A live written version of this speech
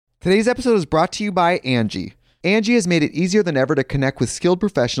Today's episode is brought to you by Angie. Angie has made it easier than ever to connect with skilled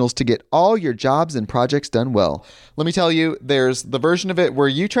professionals to get all your jobs and projects done well. Let me tell you, there's the version of it where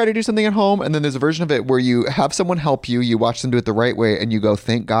you try to do something at home, and then there's a version of it where you have someone help you, you watch them do it the right way, and you go,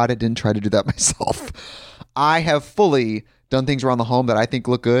 thank God I didn't try to do that myself. I have fully done things around the home that I think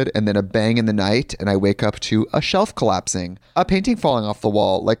look good, and then a bang in the night, and I wake up to a shelf collapsing, a painting falling off the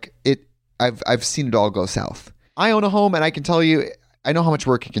wall. I've seen it all go south. I own a home, and I can tell you, I know how much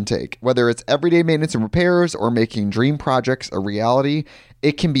work it can take. Whether it's everyday maintenance and repairs or making dream projects a reality,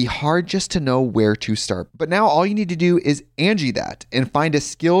 it can be hard just to know where to start. But now all you need to do is Angie that and find a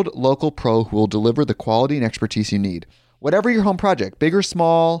skilled local pro who will deliver the quality and expertise you need. Whatever your home project, big or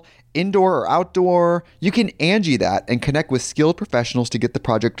small, indoor or outdoor, you can Angie that and connect with skilled professionals to get the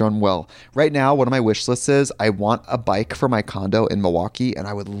project done well. Right now, one of my wish lists is I want a bike for my condo in Milwaukee, and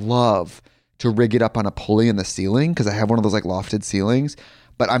I would love to rig it up on a pulley in the ceiling because I have one of those like lofted ceilings,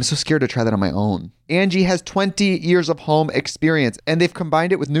 but I'm so scared to try that on my own. Angie has 20 years of home experience, and they've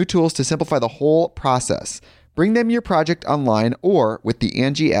combined it with new tools to simplify the whole process. Bring them your project online or with the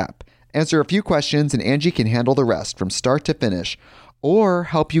Angie app. Answer a few questions and Angie can handle the rest from start to finish, or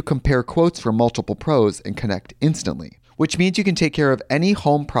help you compare quotes from multiple pros and connect instantly, which means you can take care of any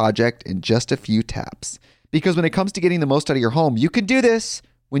home project in just a few taps. Because when it comes to getting the most out of your home, you can do this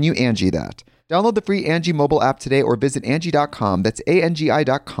when you Angie that. Download the free Angie mobile app today or visit Angie.com. That's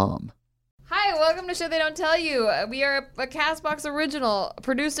ANGI.com. Hi, welcome to Shit They Don't Tell You. We are a CastBox original,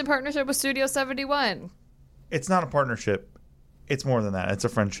 produced in partnership with Studio 71. It's not a partnership. It's more than that. It's a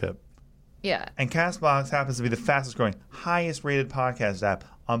friendship. Yeah. And CastBox happens to be the fastest growing, highest rated podcast app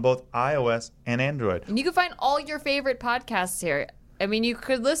on both iOS and Android. And you can find all your favorite podcasts here. I mean, you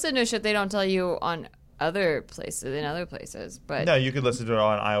could listen to Shit They Don't Tell You on other places, but no, you could listen to it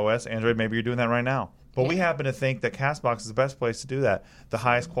on iOS, Android. Maybe you're doing that right now. But we happen to think that CastBox is the best place to do that. The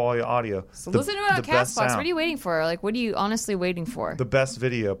highest quality audio. So listen to it on CastBox. What are you waiting for? Like, what are you honestly waiting for? The best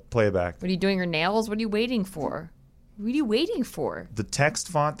video playback. What are you doing your nails? What are you waiting for? What are you waiting for? The text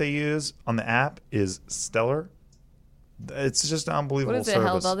font they use on the app is stellar. It's just an unbelievable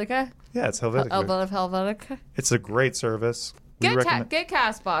service. What is it, Helvetica? Yeah, it's Helvetica. Helvetica? It's a great service. Get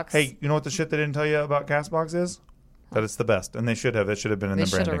CastBox. Hey, you know what the shit they didn't tell you about CastBox is? That it's the best, and they should have. It should have been in the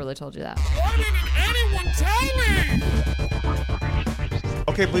branding. They should have really told you that. Why didn't anyone tell me?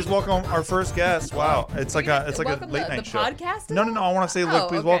 Okay, please welcome our first guest. Wow, it's like a late night show. Podcast? No. I want to say,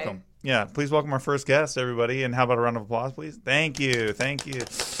 please welcome. Yeah, please welcome our first guest, everybody. And how about a round of applause, please? Thank you.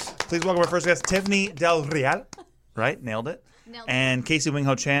 Please welcome our first guest, Tiffany Del Real. Right, nailed it. And Casey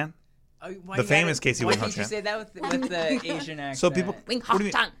Wing-Ho Chan. The famous Casey Wing-Ho Chan. Why did you say that with the Asian accent? So people, Wing-Ho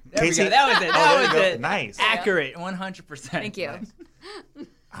Chan. Casey, that was it. Nice. Accurate, 100%. Thank you. Nice.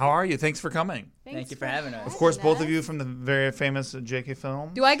 How are you? Thanks for coming. Thank you for having us. Of course, both of you from the very famous JK film.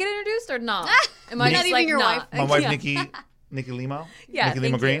 Do I get introduced or not? Am I not just even like your wife? My wife, Nikki Limo. Yeah, Nikki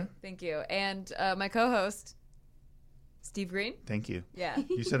Limo Green. Thank you. And my co-host, Steve Green. Thank you. Yeah.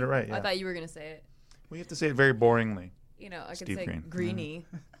 You said it right. Yeah. I thought you were going to say it. We have to say it very boringly. You know, I could Steve say Green. Greenie.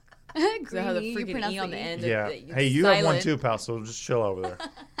 Greenie, I have the freaking E on the end. Yeah. Hey, you have one too, pal, so just chill over there.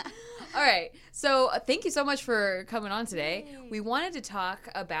 All right. So thank you so much for coming on today. We wanted to talk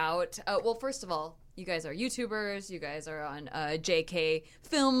about, well, first of all, you guys are YouTubers. You guys are on JK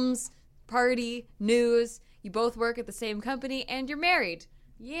Films, Party, News. You both work at the same company, and you're married.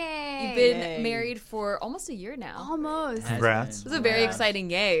 Yay! You've been married for almost a year now. Almost. Congrats. It was a very exciting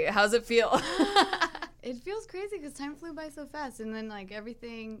yay. How's it feel? It feels crazy because time flew by so fast, and then like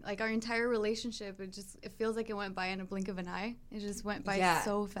everything, like our entire relationship, it feels like it went by in a blink of an eye. It just went by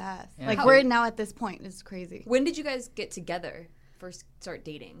so fast. Yeah. Like we're now at this point. It's crazy. When did you guys get together? First start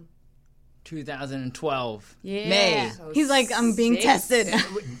dating? 2012. Yeah. May. So He's like, I'm being tested.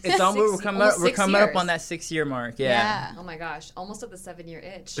 It's we're coming up on that 6-year mark. Yeah. Oh my gosh, almost at the 7-year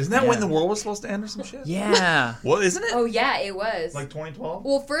itch. Isn't that when the world was supposed to end or some shit? Yeah. Well, isn't it? Oh yeah, it was. Like 2012?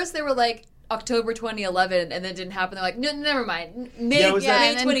 Well, first they were like October 2011, and then it didn't happen. They're like, no, never mind. May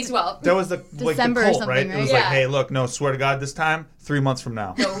 2012. That was the December cult, or something, right? right? It was like, hey, look, no, swear to God, this time, 3 months from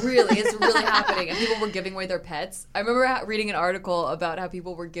now. No, really, it's really happening. And people were giving away their pets. I remember reading an article about how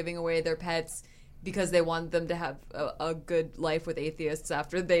people were giving away their pets because they wanted them to have a good life with atheists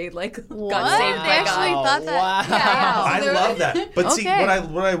after they got saved They by actually God. thought that. Wow. Yeah. I love that. But see, Okay.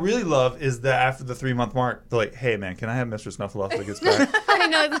 what I really love is that after the 3-month mark, they're like, hey, man, can I have Mr. Snuffleupagus gets back? I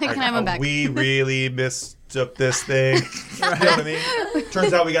know. It's like, can I have him back? We really mistook this thing. You know what I mean?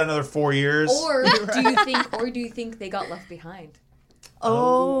 Turns out we got another 4 years. Or do you think they got left behind?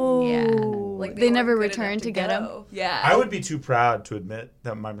 Oh. Yeah. Like they never weren't good returned enough to get him. Yeah. I would be too proud to admit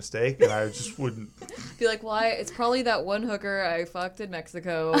that my mistake, and I just wouldn't. Be like, well, it's probably that one hooker I fucked in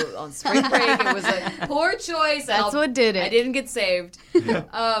Mexico on spring break. It was a poor choice. That's what did it. I didn't get saved.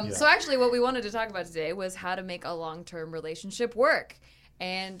 Yeah. So actually, what we wanted to talk about today was how to make a long-term relationship work.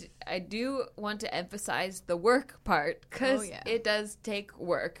 And I do want to emphasize the work part because it does take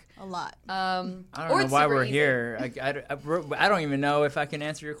work. A lot. I don't know why we're here. I don't even know if I can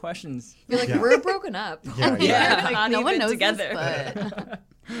answer your questions. You're like, we're broken up. Yeah, Like, not no even one knows together. this, but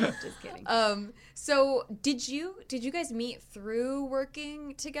just kidding. So did you guys meet through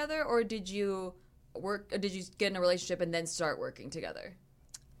working together, or did you get in a relationship and then start working together?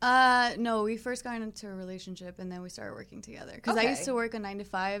 No, we first got into a relationship and then we started working together. Because I used to work a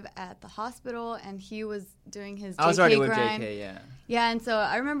 9-to-5 at the hospital and he was doing his JK I was already with grind. JK, yeah. Yeah, and so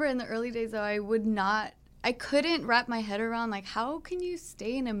I remember in the early days though, I couldn't wrap my head around like, how can you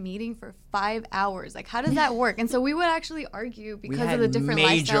stay in a meeting for 5 hours? Like, how does that work? And so we would actually argue because of the different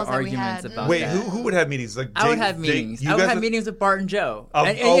lifestyles that we had. About Wait, that. who would have meetings? Like I would have meetings. I would have meetings with Bart and Joe. And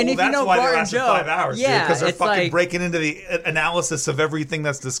if that's you know why Bart they and lasted Joe, 5 hours, yeah, because they're it's fucking like, breaking into the analysis of everything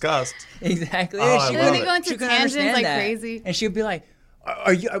that's discussed. Exactly. Oh, I And love then it. they go into She couldn't tangents understand like that. crazy. And she'd be like,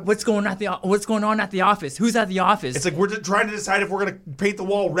 "Are you? What's going on at the office? Who's at the office?" It's like we're just trying to decide if we're going to paint the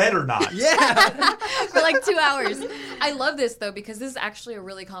wall red or not. yeah. For like 2 hours. I love this though because this is actually a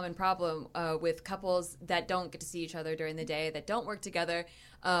really common problem with couples that don't get to see each other during the day, that don't work together.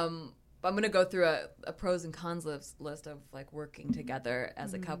 I'm going to go through a pros and cons list of like working together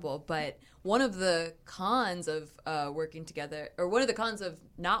as a couple. But one of the cons of working together, or one of the cons of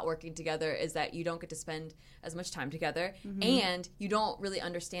not working together, is that you don't get to spend as much time together, and you don't really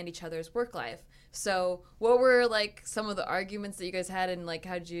understand each other's work life. So, what were like some of the arguments that you guys had, and like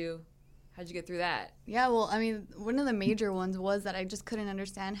how'd you get through that? Yeah, well, I mean, one of the major ones was that I just couldn't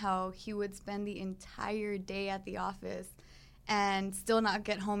understand how he would spend the entire day at the office and still not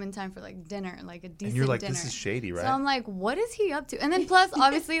get home in time for like dinner, like a decent dinner. And you're like, this is shady, right? So I'm like, what is he up to? And then plus,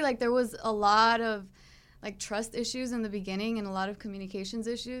 obviously, like there was a lot of like trust issues in the beginning and a lot of communications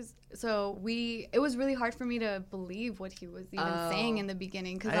issues. So it was really hard for me to believe what he was even saying in the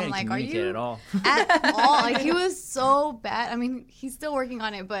beginning because I'm like, are you at all? At all? Like he was so bad. I mean, he's still working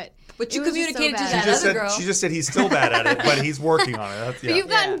on it, but you communicated to so that bad. other girl. She just said he's still bad at it, but he's working on it. But you've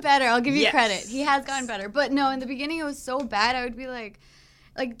gotten better. I'll give you Yes. credit. He has gotten better. But no, in the beginning it was so bad. I would be like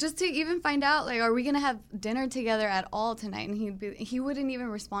just to even find out, like, are we gonna have dinner together at all tonight? And he wouldn't even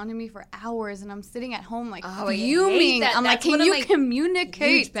respond to me for hours. And I'm sitting at home like fuming. I'm like, can you communicate?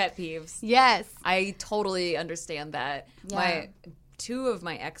 Huge pet peeves. Yes, I totally understand that. Yeah. Two of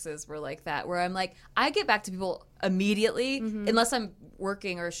my exes were like that, where I'm like, I get back to people immediately, unless I'm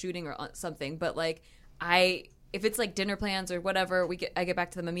working or shooting or something. But like, if it's like dinner plans or whatever, I get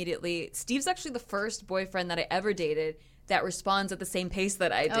back to them immediately. Steve's actually the first boyfriend that I ever dated that responds at the same pace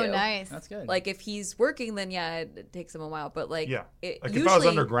that I do. Oh, nice. That's good. Like if he's working, then it takes him a while. But like, Yeah. it, Like usually, if I was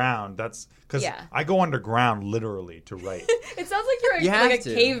underground, that's because Yeah. I go underground literally to write. it sounds like you're You like have a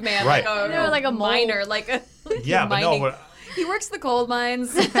to. caveman, Right. like a mole. miner, like a Yeah, but no, mining. but He works the coal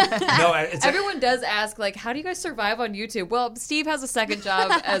mines. no, it's Everyone does ask, like, how do you guys survive on YouTube? Well, Steve has a second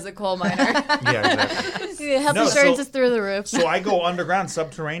job as a coal miner. yeah, exactly. Health No, insurance so- is through the roof. So I go underground,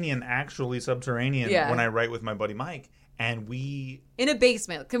 subterranean Yeah. when I write with my buddy Mike, and we. In a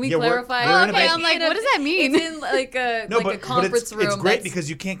basement. Can we Yeah, we're clarify? in a okay, I'm like, what does that mean? It's in like a No, a conference room. it's great that's- because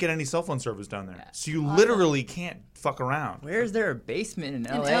you can't get any cell phone service down there, so you literally can't fuck around. Where is there a basement in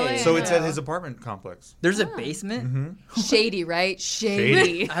LA? LA. So it's at Yeah. his apartment complex. There's a basement? Mm-hmm. shady, right?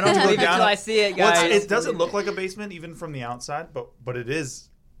 Shady. I don't believe it down until it. I see it, Well, guys. it doesn't look like a basement even from the outside, but it is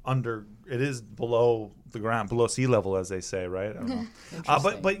below the ground, below sea level, as they say, right? I don't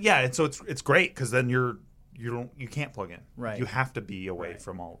know. But yeah, and so it's great because then you can't plug in. Right. You have to be away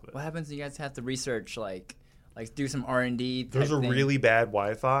from all of it. What happens when you guys have to research, like do some R&D? There's a really bad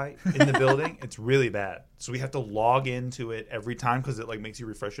Wi-Fi in the building. It's really bad. So we have to log into it every time because it like makes you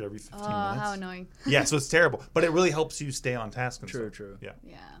refresh it every 15 minutes. How annoying. Yeah, so it's terrible. But it really helps you stay on task. And True, stuff. true. Yeah.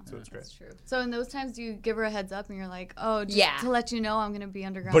 Yeah. So it's great. That's true. So in those times, do you give her a heads up and you're like, oh, just Yeah. to let you know I'm going to be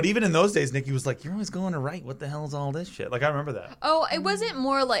underground? But even in those days, Nikki was like, "You're always going to write. What the hell is all this shit?" Like I remember that. Oh, it wasn't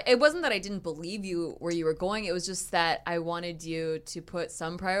it wasn't that I didn't believe you where you were going. It was just that I wanted you to put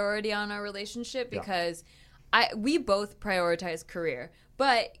some priority on our relationship because we both prioritize career.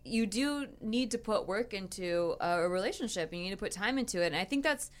 But you do need to put work into a relationship. You need to put time into it. And I think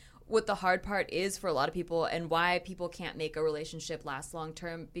that's what the hard part is for a lot of people and why people can't make a relationship last long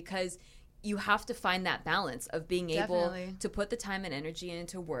term, because you have to find that balance of being able Definitely. to put the time and energy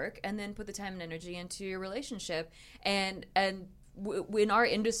into work and then put the time and energy into your relationship. And in our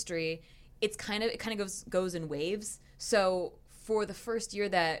industry, it kind of goes in waves. So for the first year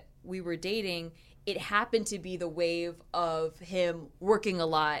that we were dating, it happened to be the wave of him working a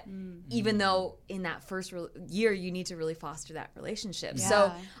lot, even though in that first year you need to really foster that relationship. Yeah.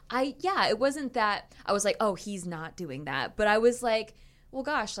 So it wasn't that I was like, oh, he's not doing that, but I was like, well,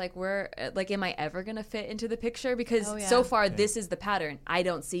 gosh, like am I ever gonna fit into the picture? Because so far this is the pattern. I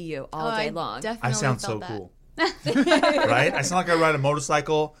don't see you all day long. I sound so cool. Right? I sound like I ride a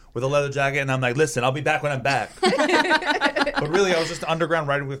motorcycle with a leather jacket, and I'm like, listen, I'll be back when I'm back. But really, I was just underground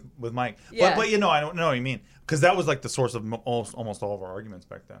riding with Mike. Yeah. But I don't know what you mean, because that was like the source of almost all of our arguments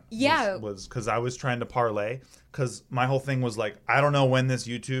back then. Yeah, was because I was trying to parlay, because my whole thing was like, I don't know when this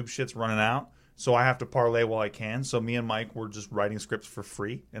YouTube shit's running out. So I have to parlay while I can. So me and Mike were just writing scripts for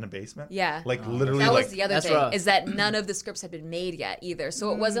free in a basement. Yeah. Like literally. That was the other thing, rough. is that none of the scripts had been made yet either.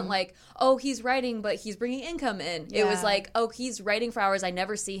 So it wasn't like, oh, he's writing, but he's bringing income in. It was like, oh, he's writing for hours. I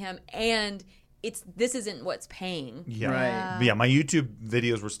never see him. And this isn't what's paying. Yeah. Right. But yeah, my YouTube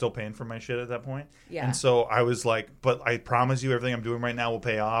videos were still paying for my shit at that point. Yeah. And so I was like, but I promise you everything I'm doing right now will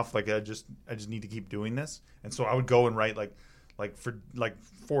pay off. Like I just need to keep doing this. And so I would go and write like for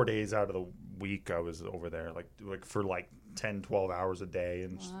 4 days out of the week I was over there like for like 10, 12 hours a day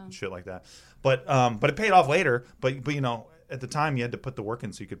and shit like that. But it paid off later. But at the time you had to put the work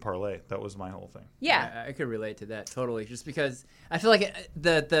in so you could parlay. That was my whole thing. Yeah. I could relate to that totally, just because I feel like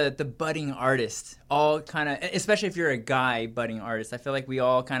the budding artist all kind of, especially if you're a guy budding artist, I feel like we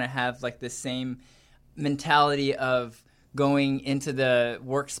all kind of have like the same mentality of going into the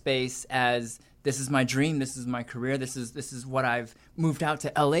workspace as, this is my dream, this is my career, this is what I've moved out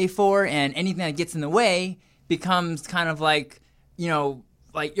to LA for, and anything that gets in the way becomes kind of like,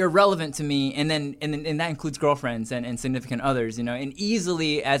 like irrelevant to me, and that includes girlfriends and significant others, and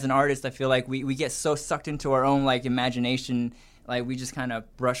easily as an artist, I feel like we get so sucked into our own like imagination, like we just kind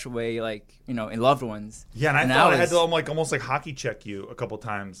of brush away like in loved ones. Yeah, and I thought I had to almost like hockey check you a couple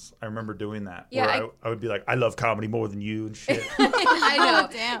times. I remember doing that. Yeah, where I would be like, I love comedy more than you and shit. I know.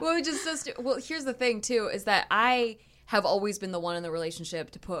 Damn. Well, well, here's the thing too, is that I have always been the one in the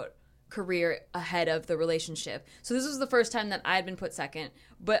relationship to put career ahead of the relationship. So this was the first time that I had been put second.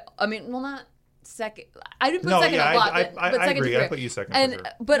 But I mean, well, not second. I didn't put second a lot, but I second agree. to career. I put you second and, for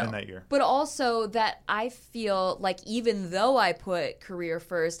sure but, in that year. But also that I feel like even though I put career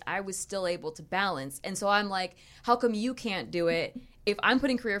first, I was still able to balance. And so I'm like, how come you can't do it? If I'm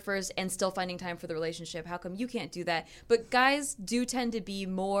putting career first and still finding time for the relationship, how come you can't do that? But guys do tend to be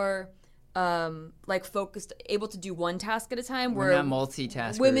more like focused, able to do one task at a time. We're not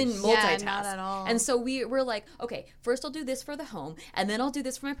multitaskers. Women multitask. Yeah, not at all. And so we're like, okay, first I'll do this for the home, and then I'll do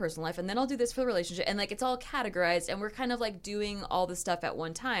this for my personal life, and then I'll do this for the relationship, and like it's all categorized, and we're kind of like doing all the stuff at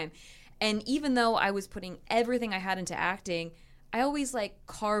one time. And even though I was putting everything I had into acting, I always like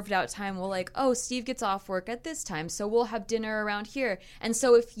carved out time. Well, like, oh, Steve gets off work at this time, so we'll have dinner around here. And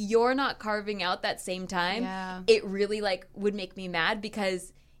so if you're not carving out that same time, it really like would make me mad,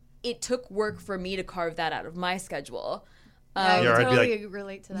 because it took work for me to carve that out of my schedule. I I'd be totally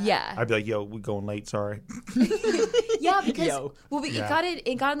relate to that. Yeah. I'd be like, yo, we going late, sorry. Yeah, because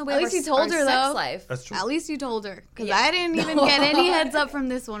it got in the way At of least you our told her, sex though. life. That's true. At least you told her, because I didn't even get any heads up from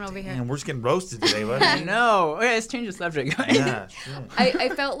this one over here. Man, we're just getting roasted today, buddy. I know. Okay, let's change the subject. Yeah, shit. I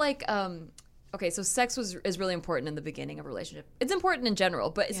felt like okay, so sex is really important in the beginning of a relationship. It's important in general,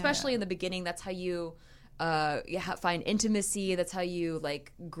 but especially in the beginning, that's how you find intimacy. That's how you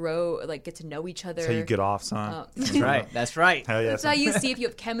like grow, like get to know each other. That's how you get off, son. That's right. That's right. Hell yeah, That's how you see if you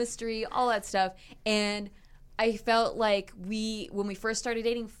have chemistry, all that stuff. And I felt like when we first started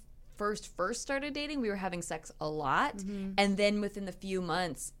dating, we were having sex a lot. Mm-hmm. And then within the few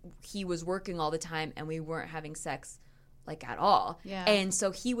months, he was working all the time and we weren't having sex like at all. Yeah. And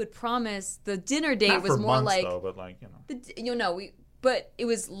so he would promise the dinner date Not was for more months, like, though, but like, but it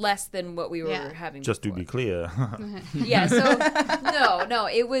was less than what we were having just before. to be clear. Yeah, so no,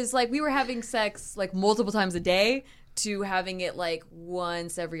 it was like we were having sex like multiple times a day to having it like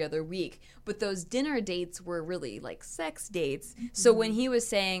once every other week. But those dinner dates were really like sex dates. So when he was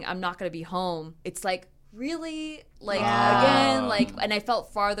saying, I'm not going to be home, it's like, really? Like, again? Like, and I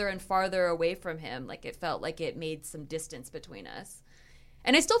felt farther and farther away from him. Like, it felt like it made some distance between us.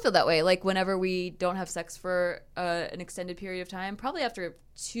 And I still feel that way. Like, whenever we don't have sex for an extended period of time, probably after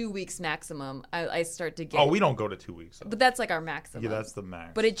 2 weeks maximum, I start to get... Oh, we don't go to 2 weeks. But that's like our maximum. Yeah, that's the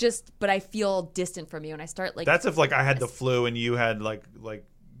max. But I feel distant from you, and I start like... That's if like I had the flu and you had like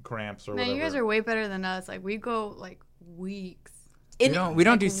cramps or whatever. Man, you guys are way better than us. Like, we go like weeks. We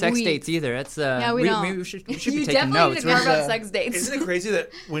don't do sex dates either. That's we don't. We should be You taking definitely notes. need to carve out sex dates. Isn't it crazy that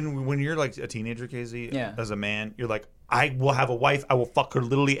when you're like a teenager, Casey, Yeah. as a man, you're like, I will have a wife. I will fuck her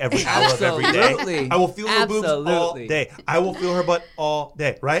literally every hour of every day. Absolutely. I will feel her boobs all Absolutely. day. I will feel her butt all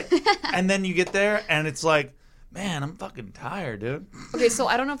day, right? And then you get there, and it's like, man, I'm fucking tired, dude. Okay, so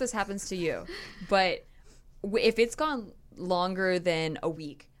I don't know if this happens to you, but if it's gone longer than a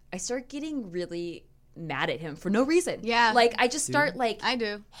week, I start getting really mad at him for no reason. Yeah. Like, I just start, I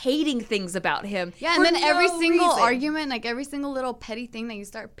do. hating things about him. Yeah, for and then every no single reason. argument, like every single little petty thing that you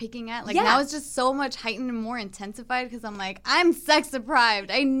start picking at, like Yeah. now it's just so much heightened and more intensified because I'm like, I'm sex deprived.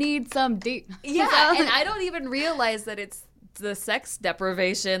 I need some deep. Yeah, So- and I don't even realize that it's the sex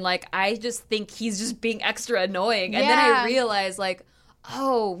deprivation. Like, I just think he's just being extra annoying. And then I Yeah. realize, like,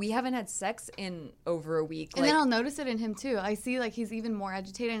 oh, we haven't had sex in over a week. And Like, then I'll notice it in him too. I see like he's even more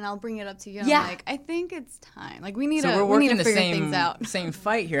agitated, and I'll bring it up to you. And Yeah. I'm like, I think it's time. Like we need So to we're we need working to the figure things same out. same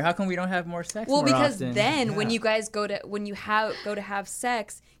fight here. How come we don't have more sex? well, more because often? then when Yeah. you guys go to have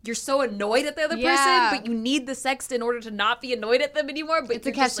sex, you're so annoyed at the other Yeah. person, but you need the sex in order to not be annoyed at them anymore. But It's a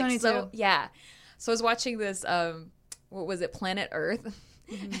you're just, like, catch-22. Yeah. So I was watching this. What was it? Planet Earth.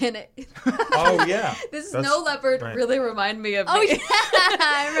 And Oh, yeah. this That's- snow leopard right. really reminded me of Oh me. yeah,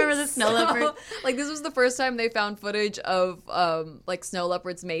 I remember the snow So, leopard. Like, this was the first time they found footage of like snow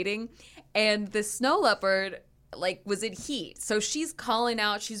leopards mating, and the snow leopard like was in heat, so she's calling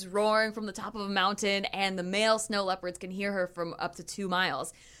out, she's roaring from the top of a mountain, and the male snow leopards can hear her from up to 2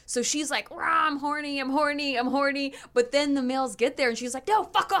 miles. So she's like, "Rah, I'm horny, I'm horny, I'm horny." But then the males get there, and she's like, "No,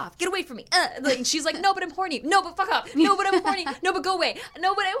 fuck off, get away from me." Like, and she's like, "No, but I'm horny. No, but fuck off. No, but I'm horny. No, but go away.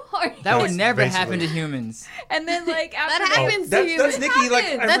 No, but I'm horny." that would That's never basically- happen to humans. And then like after That they- happens to That's, you. that's Nikki like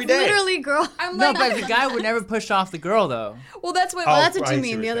happens. every That's day. literally girl. I'm No, like, but the guy would never push off the girl though. well, that's what. Oh, That's what I you see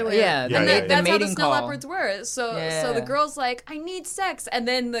mean. what The you're other way. saying. Yeah, Yeah, And yeah, that's how the mating snow call. leopards were. So Yeah. the girl's like, I need sex. And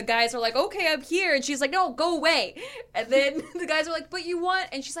then the guys are like, okay, I'm here. And she's like, no, go away. And then the guys are like, but you want?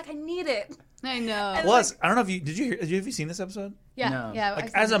 And she's like, I need it. I know. Plus, I don't know if have you seen this episode? Yeah, No. yeah. Like,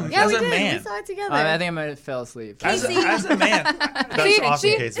 I've as seen a- it. yeah, as we a did. man. We saw it together. I think I might have fell asleep. As a man, that's See, awesome,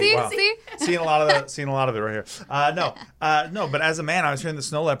 see, Casey. see, Wow. see? Seeing a lot of it right here. No, but as a man, I was hearing the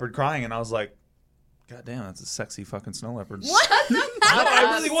snow leopard crying, and I was like, God damn, that's a sexy fucking snow leopard. What the fuck? No,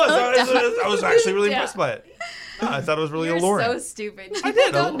 I really was. I was actually really Yeah. impressed by it. No, I thought it was really You're alluring. so stupid. I People did,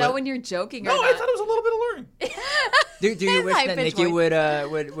 a don't little know bit. when you're joking or No, not. I thought it was a little bit alluring. Do you wish that high-pitched Nikki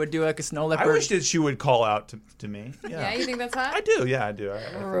voice. would do like a snow I leopard? wish that she would call out to me. Yeah, you think that's hot? I do. Yeah, I do.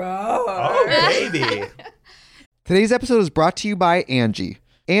 Oh, baby. Today's episode is brought to you by Angie.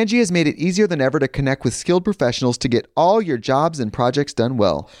 Angie has made it easier than ever to connect with skilled professionals to get all your jobs and projects done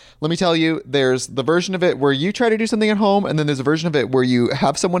well. Let me tell you, there's the version of it where you try to do something at home, and then there's a version of it where you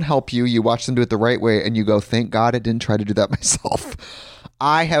have someone help you, you watch them do it the right way, and you go, thank God I didn't try to do that myself.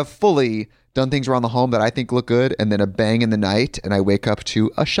 I have fully done things around the home that I think look good, and then a bang in the night, and I wake up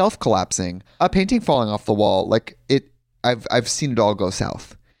to a shelf collapsing, a painting falling off the wall. Like, I've seen it all go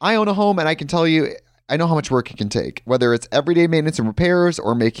south. I own a home, and I can tell you, I know how much work it can take. Whether it's everyday maintenance and repairs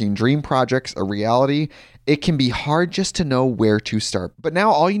or making dream projects a reality, it can be hard just to know where to start. But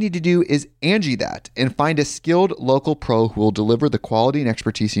now all you need to do is Angie that and find a skilled local pro who will deliver the quality and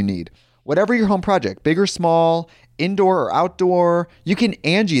expertise you need. Whatever your home project, big or small, indoor or outdoor, you can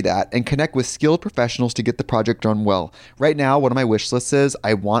Angie that and connect with skilled professionals to get the project done well. Right now, one of my wish lists is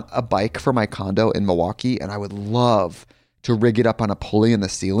I want a bike for my condo in Milwaukee, and I would love to rig it up on a pulley in the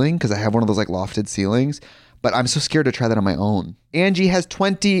ceiling because I have one of those like lofted ceilings, but I'm so scared to try that on my own. Angie has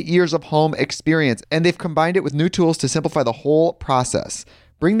 20 years of home experience, and they've combined it with new tools to simplify the whole process.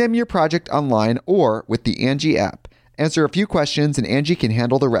 Bring them your project online or with the Angie app. Answer a few questions and Angie can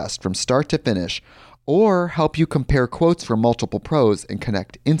handle the rest from start to finish, or help you compare quotes from multiple pros and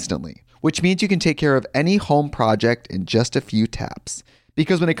connect instantly, which means you can take care of any home project in just a few taps.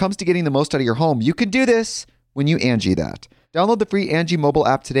 Because when it comes to getting the most out of your home, you can do this when you Angie that. Download the free Angie mobile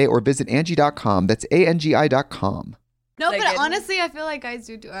app today or visit Angie.com. That's ANGI.com. No, Like but it- honestly, I feel like guys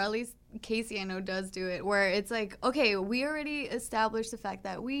do, or at least Casey I know does do it, where it's like, okay, we already established the fact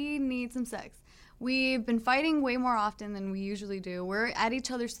that we need some sex. We've been fighting way more often than we usually do. We're at each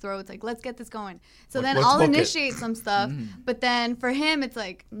other's throats. Like, let's get this going. So then Let's I'll book it. initiate some stuff. But then for him, it's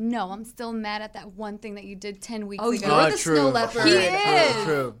like, no, I'm still mad at that one thing that you did 10 weeks Oh, ago. you're the snow leopard. He is.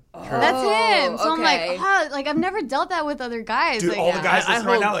 True. That's him. So I'm okay. like, oh, like I've never dealt that with other guys. Dude, like, all the guys I listening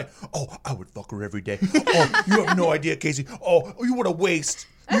right hold- now, like, oh, I would fuck her every day. Oh, you have no idea, Casey. Oh, you what a waste.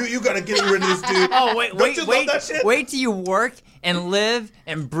 You gotta get rid of this dude. Oh wait, Don't you love that shit? wait till you work and live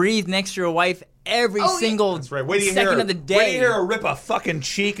and breathe next to your wife every single That's right. Wait till you second hear, of the day. Wait till you hear her rip a fucking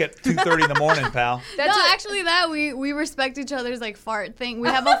cheek at 2:30 in the morning, pal. Actually, we respect each other's like fart thing. We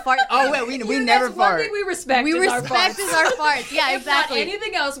have a fart. Oh wait, we never That's fart. one thing we respect. We is our respect farts. is our farts. Yeah, If not exactly.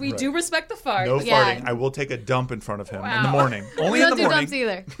 anything else, we do respect the fart. No Yeah. farting. I will take a dump in front of him in the Wow. morning. Only We in don't the do morning. dumps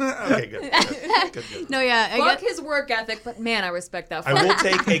either. Okay, good. No, yeah. I Fuck guess, his work ethic, but man, I respect that fart. I will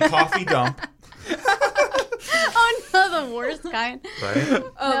take a coffee dump. oh no, the worst kind. Right?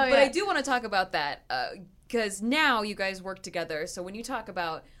 But yeah. I do want to talk about that because now you guys work together. So when you talk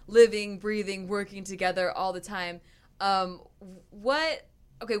about living, breathing, working together all the time,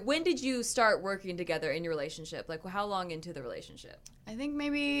 when did you start working together in your relationship? Like, how long into the relationship? I think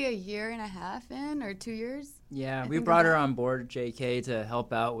maybe a year and a half in, or 2 years. Yeah, we brought her on board, JK, to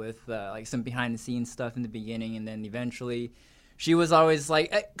help out with like some behind the scenes stuff in the beginning, and then eventually she was always like,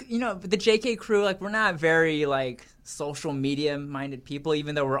 the JK crew, like, we're not very like social media minded people,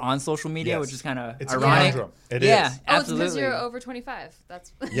 even though we're on social media, which is kind of ironic. It yeah, is. Oh, it's absolutely. because you're over 25.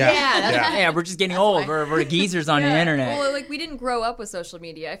 That's Yeah, we're just getting old. We're geezers on the internet. Well, like we didn't grow up with social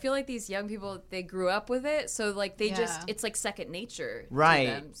media. I feel like these young people, they grew up with it, so like they just, it's like second nature to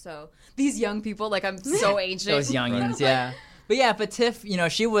them. So these young people, like I'm so ancient. Those youngins, yeah. But Tiff,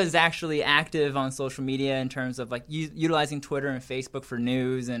 she was actually active on social media in terms of like utilizing Twitter and Facebook for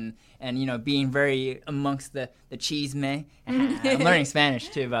news and being very amongst the cheese-me. I'm learning Spanish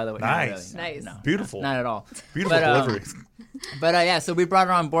too, by the way. Nice. Not really. No, Beautiful. Not at all. Beautiful delivery. So we brought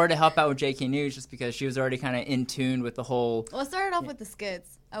her on board to help out with JK News just because she was already kind of in tune with the whole... Well, it started off with the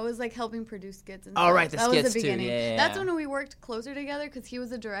skits. I was like helping produce skits and Oh, stuff. right, the that skits was the too. beginning. Yeah. That's when we worked closer together because he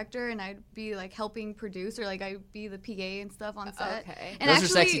was a director and I'd be like helping produce or like I'd be the PA and stuff on set. Okay. And Those are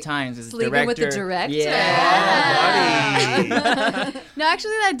sexy times as a Sleeping director. with the director. Oh, buddy. No,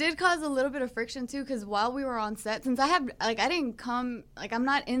 actually, that did cause a little bit of friction too. Because while we were on set, since I didn't come, like, I'm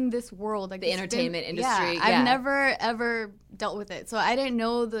not in this world, like The entertainment industry. Yeah. I've never ever dealt with it, so I didn't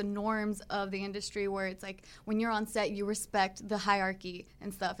know the norms of the industry where it's like when you're on set, you respect the hierarchy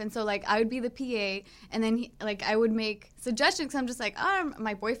and stuff. And so like I would be the PA, and then I would make suggestions. 'Cause I'm just like,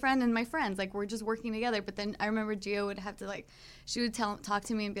 my boyfriend and my friends, like we're just working together. But then I remember Gio would have to like. She would talk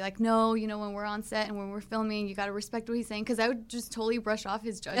to me and be like, no, when we're on set and when we're filming, you got to respect what he's saying. Because I would just totally brush off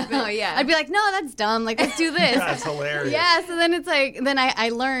his judgment. Oh, yeah. I'd be like, no, that's dumb. Like, let's do this. That's hilarious. Yeah, so then it's like, then I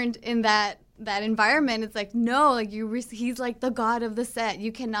learned in that environment, it's like, no, like he's like the god of the set.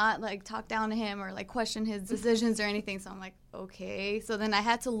 You cannot like talk down to him or like question his decisions or anything. So I'm like, okay. So then I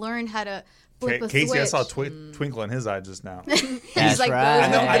had to learn how to flip a Casey, switch. I saw a twinkle in his eye just now. That's like, right.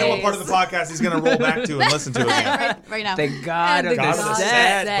 I know what part of the podcast he's going to roll back to and listen to again. right now. The god of God the of the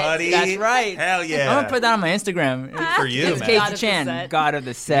set. set, buddy. That's right. Hell yeah. I'm going to put that on my Instagram. for you, It's man. Casey God of the Chan, set. god of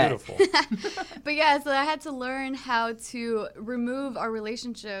the set. Beautiful. But yeah, so I had to learn how to remove our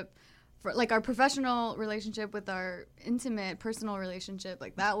relationship, like our professional relationship with our intimate personal relationship.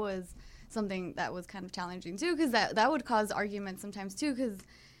 Like that was something that was kind of challenging too, because that would cause arguments sometimes too, because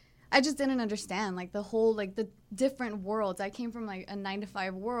I just didn't understand like the whole like the different worlds. I came from like a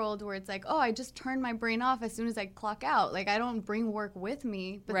 9-to-5 world where it's like, oh, I just turn my brain off as soon as I clock out. Like I don't bring work with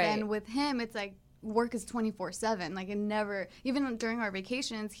me. But then with him, it's like work is 24/7. Like it never, even during our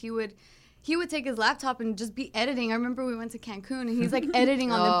vacations, he would take his laptop and just be editing. I remember we went to Cancun and he's like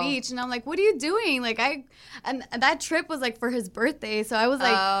editing on the beach, and I'm like, "What are you doing?" Like and that trip was like for his birthday, so I was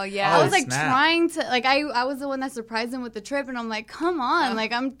like, I was like trying to like I was the one that surprised him with the trip, and I'm like, "Come on,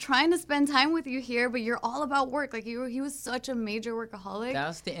 like I'm trying to spend time with you here, but you're all about work." Like he was such a major workaholic. That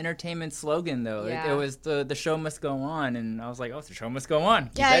was the entertainment slogan, though. Yeah. It was the show must go on, and I was like, oh, the show must go on.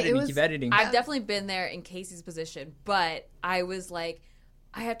 Keep editing. I've definitely been there in Casey's position, but I was like,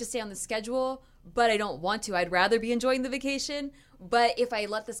 I have to stay on the schedule, but I don't want to. I'd rather be enjoying the vacation. But if I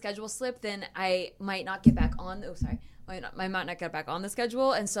let the schedule slip, then I might not get back on. I might not get back on the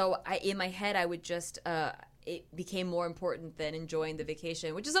schedule. And so in my head, I would just, it became more important than enjoying the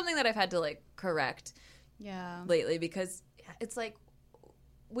vacation, which is something that I've had to like correct lately, because it's like,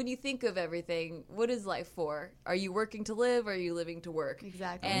 when you think of everything, what is life for? Are you working to live, or are you living to work?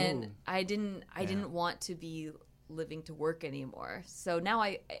 Exactly. And I didn't want to be living to work anymore. So now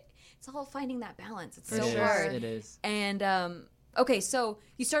it's all finding that balance. It's so hard. It is. And okay, so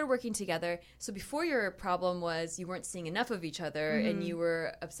you started working together. So before, your problem was you weren't seeing enough of each other, and you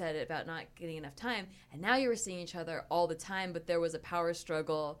were upset about not getting enough time. And now you were seeing each other all the time, but there was a power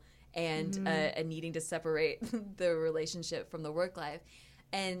struggle and a needing to separate the relationship from the work life.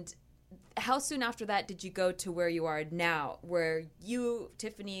 And how soon after that did you go to where you are now, where you,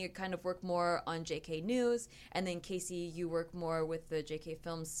 Tiffany, kind of work more on JK News, and then Casey, you work more with the JK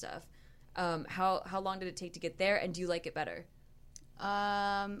Films stuff? How long did it take to get there, and do you like it better?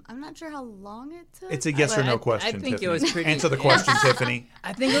 I I'm not sure how long it took. It's a yes or no question. I think Tiffany. it was pretty. Answer the question, Tiffany.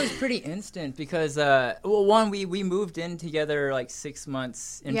 I think it was pretty instant because, one, we moved in together like 6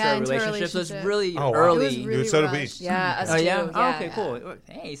 months into our relationship, so it's really early. It was really So did we. rushed. Yeah, us Oh too. yeah. Yeah. Okay, cool.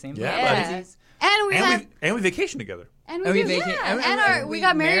 Hey, same thing. Yeah. And we vacation together. And And we we did. vaca- And and we we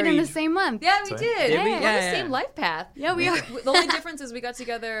got married in the married. same month. Yeah, we So- did. Did we? Hey, we're Yeah, the yeah. same life path. Yeah, we are. The only difference is we got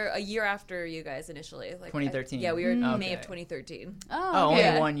together a year after you guys initially. Like 2013. Yeah, we were in May Okay. of 2013. Oh, okay.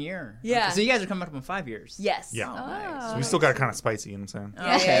 only 1 year. Yeah. Okay, so you guys are coming up on 5 years. Yes. Yeah. Oh. So we still got it kind of spicy, you know what I'm saying?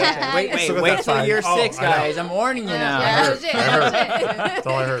 Oh, okay. Yeah. Wait, Still got wait that till time. year Oh, 6, I know. guys. I'm warning you now. Yeah. Oh, shit. I heard. Oh, shit. That's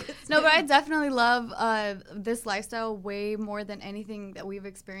all I heard. No, but I definitely love this lifestyle way more than anything that we've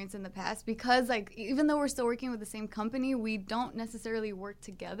experienced in the past because, like, even though we're still working with the same company, we don't necessarily work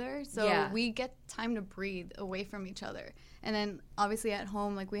together. So Yeah. we get time to breathe away from each other. And then obviously at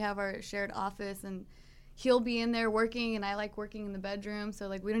home, like, we have our shared office and he'll be in there working and I like working in the bedroom. So,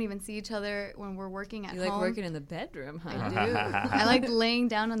 like, we don't even see each other when we're working at You home. like working in the bedroom, huh? I do. I like laying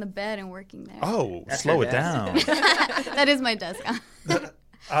down on the bed and working there. Oh, That's slow your it desk. down. That is my desk. But-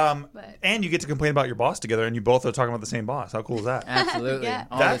 And you get to complain about your boss together, and you both are talking about the same boss. How cool is that? Absolutely. Yeah.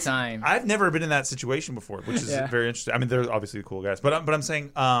 All the time. I've never been in that situation before, which is Yeah. very interesting. I mean, they're obviously cool guys, but I'm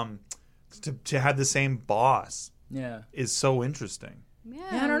saying to have the same boss Yeah. is so interesting. Yeah,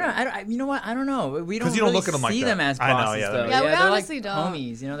 Yeah, I don't know. You know what? I don't know. We don't 'Cause you don't really look at them like see that. them as I know, bosses, yeah, that though. makes Yeah, we they're honestly like don't.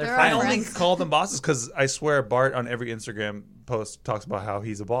 homies. You know, they're They're I our only friends. call them bosses because I swear Bart on every Instagram post talks about how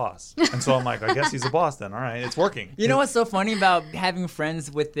he's a boss, and so I'm like, I guess he's a boss then. All right, it's working. You know what's so funny about having friends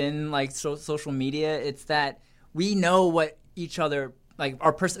within like social media? It's that we know what each other like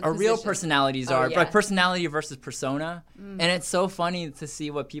our real position. personalities Oh, are, yeah. like personality versus persona, and it's so funny to see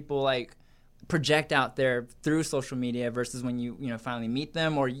what people like project out there through social media versus when you finally meet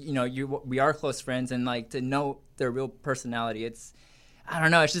them or we are close friends and like to know their real personality. It's I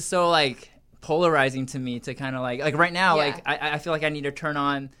don't know. It's just so like polarizing to me to kind of like right now Yeah. like I feel like I need to turn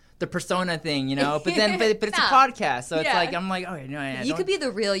on the persona thing, but then but it's a Nah. podcast, so it's Yeah. like I'm like, oh no, I You don't- could be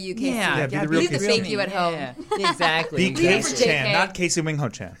the real you, Casey. Yeah, be the real Be the Casey. fake you at home. Yeah, exactly. Be exactly. Casey Chan, JK. not Casey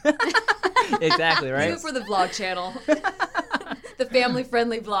Wingho Chan. Exactly, Do right? it for the vlog channel. The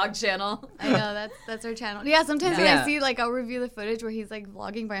family-friendly vlog channel. I know that's our channel. Yeah, sometimes when Yeah. I see I'll review the footage where he's like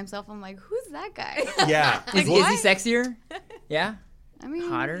vlogging by himself. I'm like, who's that guy? Yeah. Is he what? sexier? Yeah, I mean,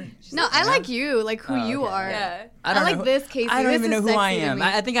 hotter. No, I like you, like who Oh, you okay. are. Yeah. I don't like know this Casey. I don't This even know is who I sexy to am. me.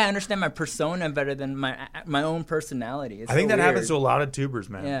 I think I understand my persona better than my own personality. It's I think so that happens to weird. a lot of tubers,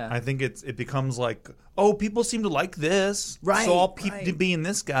 man. Yeah. I think it becomes like, oh, people seem to like this, Right, so I'll keep right. being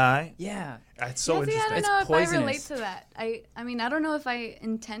this guy. Yeah. It's so Yeah, see, I interesting. don't It's know if I relate poisonous. to that. I mean, I don't know if I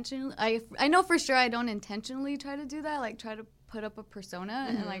intentionally. I know for sure I don't intentionally try to do that. Like try to put up a persona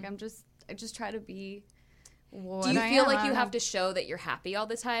and like I just try to be. What Do you I feel am. like I you don't have know. to show that you're happy all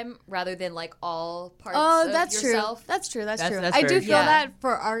the time rather than like all parts Oh, of that's yourself? true. That's true. That's true. That's I do very feel true. that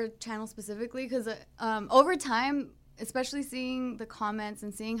for our channel specifically because over time, especially seeing the comments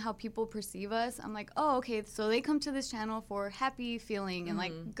and seeing how people perceive us, I'm like, oh, okay, so they come to this channel for happy feeling and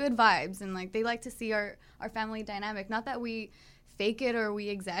like good vibes and like they like to see our family dynamic. Not that we fake it or we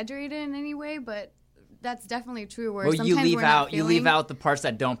exaggerate it in any way, but that's definitely true. Where Well, sometimes you leave we're not out you leave feeling- out the parts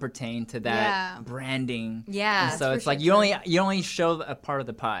that don't pertain to that Yeah. branding. Yeah. And so for it's like sure you only show a part of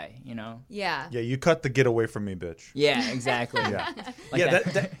the pie, Yeah. Yeah, you cut the get away from me, bitch. Yeah, exactly. Yeah, Like yeah.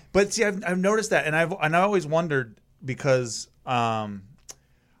 that. But see, I've noticed that, and I always wondered because,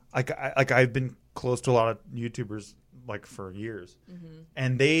 I've been close to a lot of YouTubers like for years,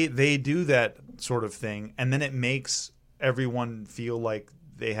 and they do that sort of thing, and then it makes everyone feel like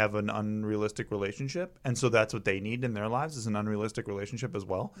they have an unrealistic relationship, and so that's what they need in their lives is an unrealistic relationship as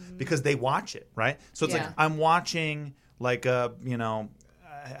well because they watch it, right? So it's Yeah. like I'm watching like I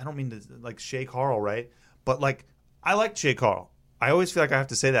don't mean to like Shay Carl, right? But like I like Shay Carl. I always feel like I have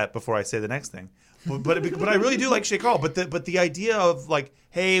to say that before I say the next thing. But I really do like Shay Carl. But the idea of like,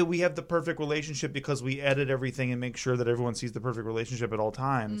 hey, we have the perfect relationship because we edit everything and make sure that everyone sees the perfect relationship at all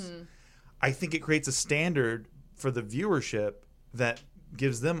times. I think it creates a standard for the viewership that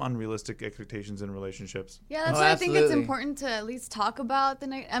gives them unrealistic expectations in relationships. Yeah, that's Oh, why I think it's absolutely. important to at least talk about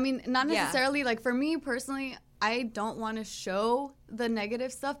I mean, not Yeah. necessarily like for me personally, I don't want to show the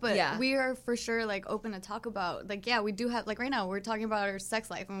negative stuff, but Yeah. we are for sure like open to talk about like we do have like right now we're talking about our sex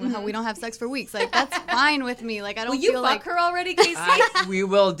life and how we don't have sex for weeks. Like that's fine with me. Like I don't Will you feel fuck like her already, Casey? We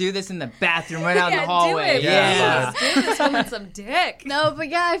will do this in the bathroom right out in the hallway. Do it. Yeah. Please. Give this woman some dick. no, but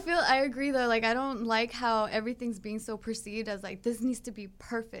yeah, I agree though. Like I don't like how everything's being so perceived as like this needs to be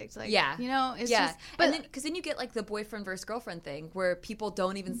perfect. Like Yeah. it's Yeah. just but Because then you get like the boyfriend versus girlfriend thing where people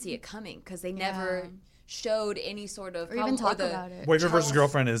don't even see it coming because they never showed any sort of Or even problem, talk about it. Boyfriend versus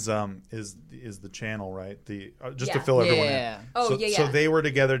jealous- Girlfriend is the channel, right? The just to Yeah. fill everyone Yeah. in. Oh, so, yeah, So yeah. they were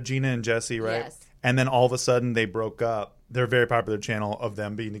together, Gina and Jesse, right? Yes. And then all of a sudden they broke up. They're a very popular channel of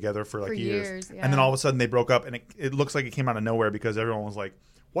them being together for like For years. years, yeah. And then all of a sudden they broke up, and it looks like it came out of nowhere because everyone was like,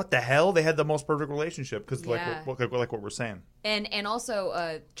 "What the hell?" They had the most perfect relationship because Yeah. like what we're saying. And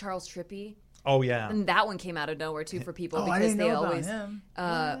also Charles Trippy. Oh yeah. And that one came out of nowhere too for people because I didn't they know about always. him.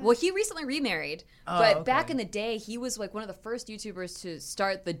 Well, he recently remarried, Oh, but okay. back in the day, he was like one of the first YouTubers to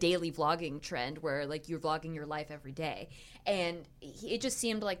start the daily vlogging trend, where like you're vlogging your life every day, and it just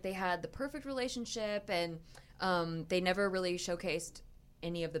seemed like they had the perfect relationship, and they never really showcased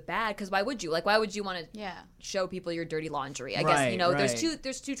any of the bad. Because why would you? Like, why would you want to Yeah. show people your dirty laundry? I Right, guess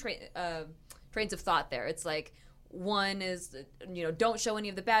there's right. two trains of thought there. It's like. One is, don't show any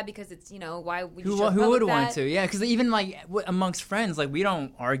of the bad because it's, why would you show Who public would want bad? to? Yeah, because even like amongst friends, like we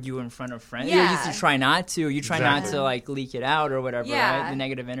don't argue in front of friends. Yeah. You used to try not to. You try not Exactly. to like leak it out or whatever. Yeah. Right? The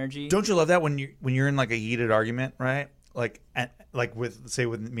negative energy. Don't you love that when you're in like a heated argument, right? Like with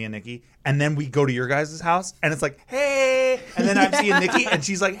me and Nikki, and then we go to your guys' house, and it's like, hey, and then I'm seeing Nikki, and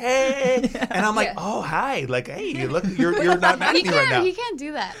she's like, hey, and I'm like, Yeah. oh, hi, like, hey, look, you're not mad at me right now. He can't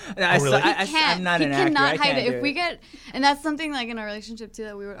do that. really? I'm not he an actor. cannot I hide can't it. do If we get, and that's something like in our relationship too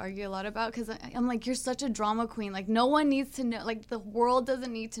that we would argue a lot about because I'm like, you're such a drama queen. Like no one needs to know. Like the world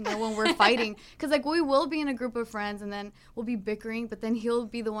doesn't need to know when we're fighting because like we will be in a group of friends and then we'll be bickering, but then he'll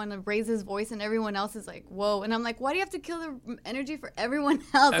be the one to raise his voice and everyone else is like, whoa. And I'm like, why do you have to kill the energy for everyone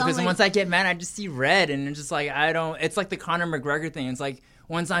else? Because I'm like, once I get mad, I just see red, and it's just like I don't. It's like the Conor McGregor thing. It's like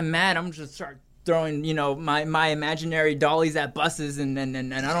once I'm mad, I'm just start throwing, my imaginary dollies at buses, and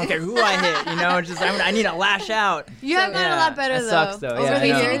I don't care who I hit. Just I need to lash out. you have gotten a lot better that though. sucks, though. Over Yeah, the I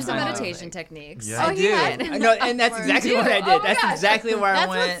know. Here's the I know. meditation techniques. Yeah. Oh, I he do. has been I know, and that's for- exactly You what do? I did. Oh my That's gosh. exactly where That's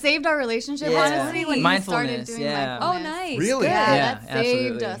I went. what saved our relationship, Yeah. honestly, when he started Mindfulness, doing yeah. Oh, mindfulness. nice. Really? Good. Yeah, Yeah, that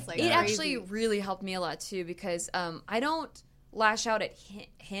saved absolutely. us. Like, It crazy. actually really helped me a lot too because I don't lash out at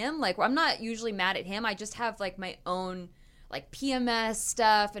him. Like I'm not usually mad at him. I just have like my own like PMS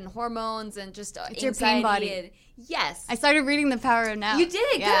stuff and hormones and just It's your anxiety. pain body. And, yes. I started reading The Power of Now. You did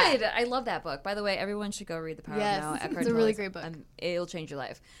Yeah. good. I love that book. By the way, everyone should go read The Power Yes, of Now. it's Eckhart a really Tolle's. great book. It'll change your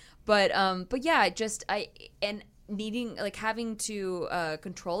life. But yeah, and needing like having to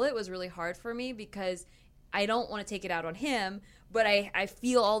control it was really hard for me because I don't want to take it out on him, but I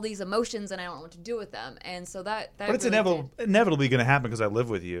feel all these emotions and I don't know what to do with them, and so that. But it's really inevitably going to happen because I live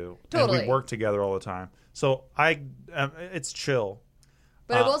with you, Totally. and we work together all the time. So it's chill.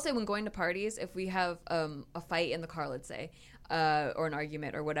 But I will say, when going to parties, if we have a fight in the car, let's say, or an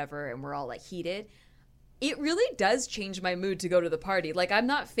argument or whatever, and we're all like heated, it really does change my mood to go to the party. Like I'm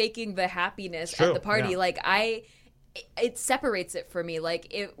not faking the happiness True, at the party. yeah. Like it separates it for me.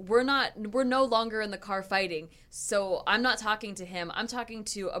 Like we're no longer in the car fighting. So I'm not talking to him. I'm talking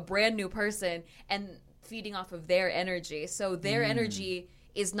to a brand new person and feeding off of their energy. So their energy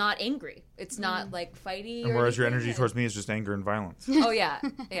is not angry. It's not like fighty. And or whereas your anything. energy towards me is just anger and violence. Oh yeah,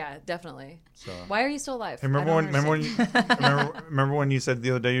 definitely. So. Why are you still alive? Hey, remember I don't understand. remember when you said the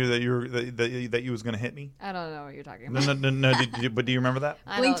other day that you was going to hit me? I don't know what you're talking No, about. no. But do you remember that?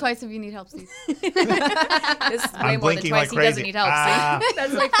 I Blink don't- twice if you need help, Steve. This is way I'm more than blinking twice. like He crazy. doesn't need help. Ah. See?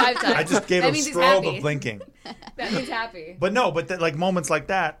 That's like 5 times. I just gave that a means he's strobe happy. of blinking. That means happy. But no, like moments like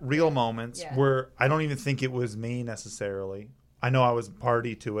that, real moments Yeah. where I don't even think it was me necessarily. I know I was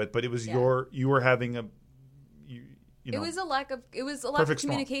party to it, but it was Yeah. you were having you know. It was a lack of Perfect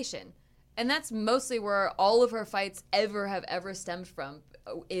storm. communication, and that's mostly where all of her fights have ever stemmed from,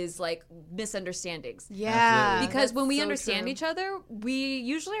 is like misunderstandings. Yeah. Because when we that's so understand true. each other, we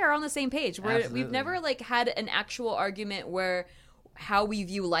usually are on the same page. We've Absolutely. never like had an actual argument where how we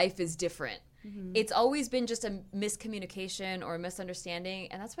view life is different. It's always been just a miscommunication or a misunderstanding,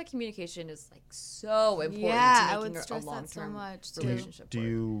 and that's why communication is like so important Yeah, I to would making a stress that so long-term much, too. relationship. Do work.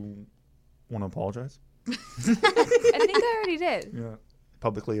 you want to apologize? I think I already did. Yeah.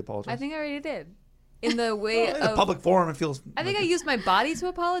 Publicly apologize. I think I already did. In the way in a of public forum, it feels. I think I used my body to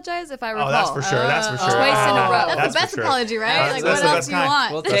apologize, if I recall. Oh, that's for sure. That's for sure. Twice in a row. That's the for best sure. apology, right? That's- Like, that's what the else best do you kind.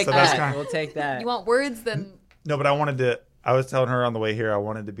 want? We'll That's take the best that. kind. We'll take that. You want words, then No, but I was telling her on the way here, I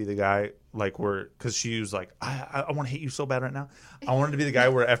wanted to be the guy because she was like, I want to hit you so bad right now. I wanted to be the guy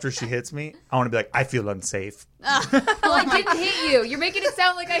where after she hits me, I want to be like, I feel unsafe. well, I didn't hit you. You're making it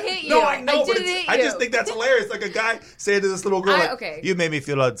sound like I hit you. No, I know, but didn't hit you. I just think that's hilarious. Like a guy saying to this little girl, like, okay. you made me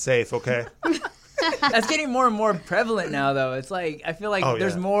feel unsafe, okay? That's getting more and more prevalent now, though. It's like I feel like Oh,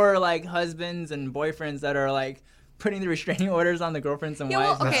 there's yeah. more like husbands and boyfriends that are like putting the restraining orders on the girlfriends and Yeah, well,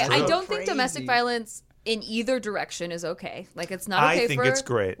 wives. okay. That's I true. don't think domestic Crazy. violence in either direction is okay. Like, it's not okay I think for it's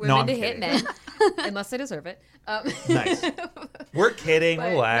great. women No, I'm to hit kidding. men unless they deserve it. Nice. We're kidding.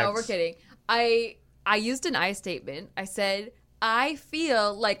 But, Relax. no, we're kidding. I used an I statement. I said, I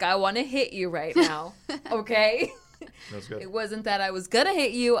feel like I want to hit you right now. Okay? That's good. It wasn't that I was going to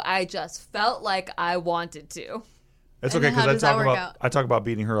hit you. I just felt like I wanted to. It's And okay then how because does that work out? I talk about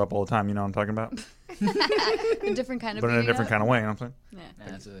beating her up all the time. You know what I'm talking about? A different kind of But in a beating different up. kind of way. You know what I'm saying?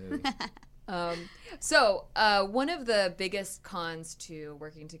 Yeah. Absolutely. So one of the biggest cons to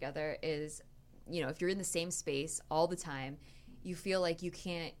working together is, if you're in the same space all the time, you feel like you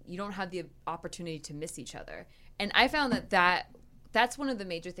don't have the opportunity to miss each other. And I found that's one of the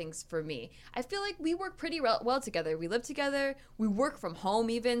major things for me. I feel like we work pretty well together. We live together. We work from home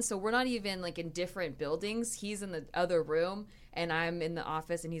even, so we're not even like in different buildings. He's in the other room, and I'm in the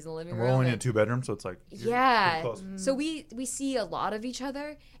office, and he's in the living We're room. only in and- a 2-bedroom, so it's like yeah. close. So we see a lot of each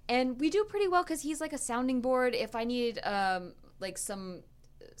other, and we do pretty well because he's like a sounding board. If I need like some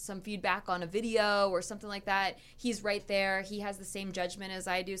feedback on a video or something like that, he's right there. He has the same judgment as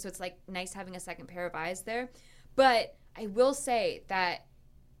I do, so it's like nice having a second pair of eyes there. But I will say that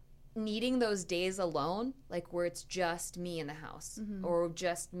needing those days alone, like where it's just me in the house or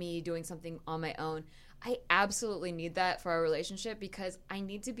just me doing something on my own, I absolutely need that for our relationship because I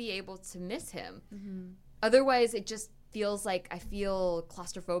need to be able to miss him. Otherwise, it just feels like I feel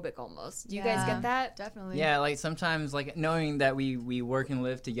claustrophobic almost. Do you guys get that? Definitely. Yeah, like sometimes, like knowing that we work and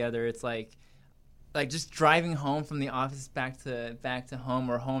live together, it's like just driving home from the office back to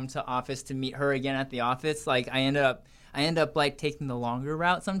home or home to office to meet her again at the office. Like I end up like taking the longer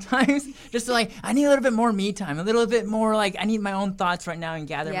route sometimes, just to like I need a little bit more me time, a little bit more like I need my own thoughts right now and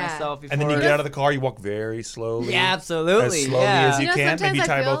gather myself. Before. And then you get out of the car, you walk very slowly. Yeah, absolutely. As slowly yeah. as you can. sometimes Maybe I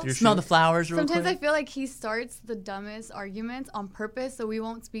tie feel- both your Smell the shoes. flowers real Sometimes quick. I feel like he starts the dumbest arguments on purpose so we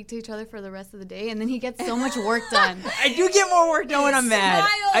won't speak to each other for the rest of the day, and then he gets so much work done. I do get more work done when I'm mad.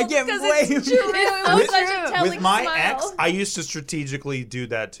 I get because way it's true. It was so such true. a telling With my smile. ex, I used to strategically do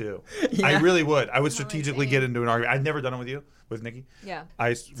that too. Yeah. I really would. I would strategically dang. get into an argument. I've never done it with you, with Nikki. Yeah.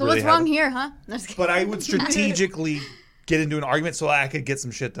 So what's wrong here, huh? No, just kidding. But I would strategically get into an argument so I could get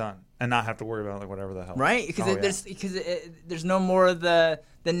some shit done and not have to worry about like whatever the hell. Right, because Oh, there's no more of the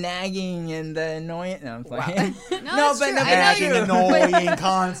nagging and the annoying. No, I'm playing. No, that's true. I know Nagging, you. annoying,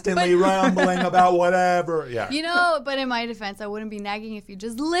 constantly rambling about whatever. Yeah. You know, but in my defense, I wouldn't be nagging if you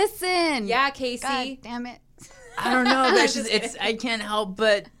just listen. Yeah, Casey. God damn it. I don't know. That's just I can't help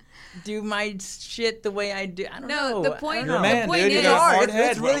but do my shit the way I do. I don't No, know. the point- I don't You're a know. man, The point dude. You is- got a hard. hard It's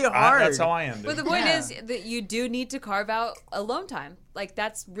head. really bro. hard. That's how I am, dude. But the point Yeah. is that you do need to carve out alone time. Like,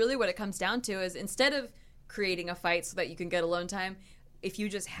 that's really what it comes down to is instead of creating a fight so that you can get alone time, if you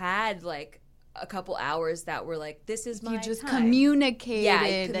just had, like, a couple hours that were like, this is my You just time. communicated Yeah,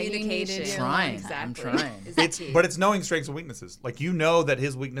 that you communication. needed your Trying. alone time. Exactly. I'm trying. Is the It's key. but it's knowing strengths and weaknesses. Like you know that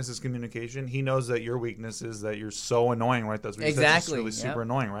his weakness is communication. He knows that your weakness is that you're so annoying, right? That's what you said. It's Exactly. really Yep. super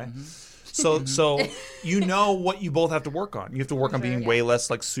annoying, right? So you know what you both have to work on. You have to work on being way less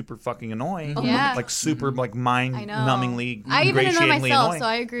like super fucking annoying. Yeah. Like super like mind I know. numbingly, I even annoy ingratiatingly myself, annoying. so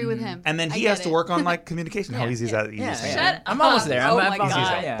I agree with him. And then I he get has to it. work on like communication. How easy is that? Yeah, Easy. yeah. Shut I'm up. almost there. Oh I'm my about-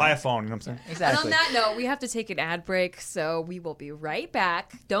 God. yeah. Buy a phone. You know what I'm saying? And Exactly. on that note, we have to take an ad break, so we will be right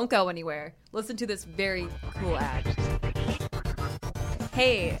back. Don't go anywhere. Listen to this very cool ad.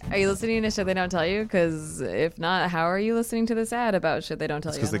 Hey, are you listening to Shit They Don't Tell You? Because if not, how are you listening to this ad about Shit They Don't Tell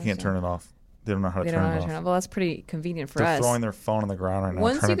It's You? because they can't turn it off. They don't know how to They don't know turn how it to turn it off. off. Well, that's pretty convenient for They're us. throwing their phone on the ground right now.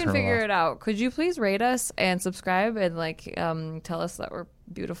 Once trying you to can turn figure off. it out, could you please rate us and subscribe and like tell us that we're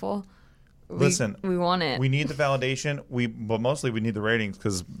beautiful? Listen, we want it. We need the validation. But mostly we need the ratings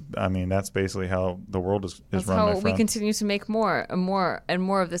because I mean that's basically how the world is That's run. how my we friend. continue to make more and more and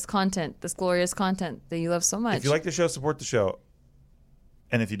more of this content, this glorious content that you love so much. If you like the show, support the show.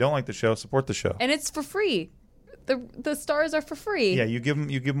 And if you don't like the show, support the show. And it's for free. The stars are for free. Yeah, you give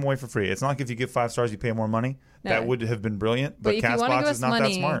them away for free. It's not like if you give 5 stars, you pay more money. No. That would have been brilliant, But but if you wanna give Castbox us is not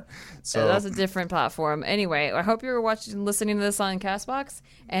money, that smart. So That's a different platform. Anyway, I hope you're listening to this on Castbox.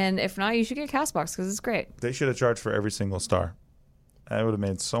 And if not, you should get Castbox because it's great. they should have charged for every single star. I would have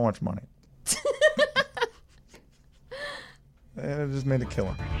made so much money. They would have just made a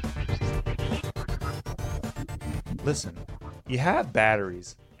killing. Listen, you have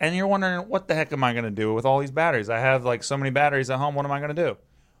batteries, and you're wondering, what the heck am I going to do with all these batteries? I have like so many batteries at home. What am I going to do?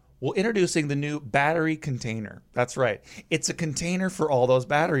 Well, introducing the new battery container. That's right. It's a container for all those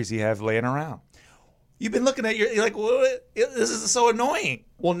batteries you have laying around. You've been looking at you're like, what? This is so annoying.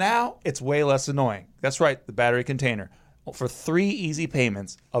 Well, now it's way less annoying. That's right, the battery container. For 3 easy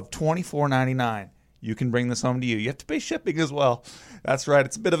payments of $24.99, you can bring this home to you. You have to pay shipping as well. That's right,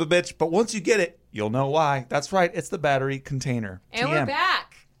 it's a bit of a bitch, but once you get it, You'll know why. That's right. It's the battery container. And TM. we're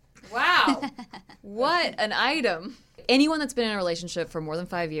back. Wow. What an item. Anyone that's been in a relationship for more than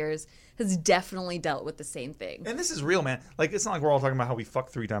 5 years has definitely dealt with the same thing. And this is real, man. Like, it's not like we're all talking about how we fuck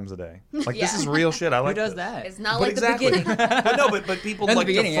 3 times a day. Like, Yeah. this is real shit. I like Who does this. that? It's not But like exactly. the beginning. But no, but people In the like to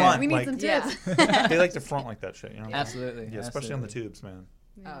beginning, yeah. front. We need like, some Yeah. tips. they like to front like that shit, you know? Absolutely. Yeah, especially on the Absolutely. tubes, man.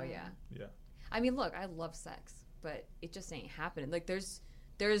 Oh, yeah. Yeah. I mean, look, I love sex, but it just ain't happening. Like, there's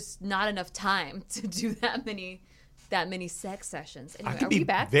not enough time to do that many sex sessions. Anyway, I can are be we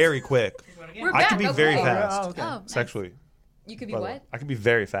back? very quick. We're I back. can be okay. very Oh, fast. okay. Oh, nice. Sexually. You could be by the way. what? I can be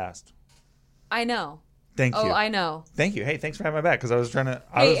very fast. I know. Thank you. Oh, I know. Thank you. Hey, thanks for having my back because I was trying to.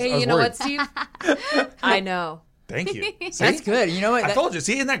 Hey, I was you know worried. what, Steve? I know. Thank you. See? That's good. You know what? I told you.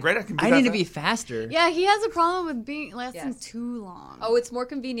 See, isn't that great? I can. Be I that need to fast. be faster. Yeah, he has a problem with being lasting Yes. too long. Oh, it's more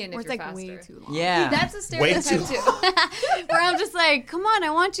convenient or if it's you're like faster. way too long. Yeah. That's a Way stereotype too too. Where I'm just like, come on, I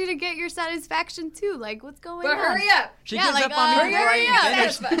want you to get your satisfaction too. Like, what's going But on? hurry up. She Yeah, gives like, up on me hurry before I up. even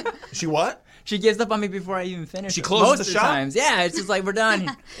That's finish. fine. She what? She gives up on me before I even finish. She it. closes Most the of the shop? times. Yeah, it's just like we're done.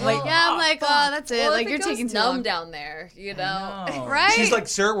 Like, Yeah, I'm like, oh, that's it. Well, like, if you're it goes taking too numb long. down there, you know. know. Right? She's like,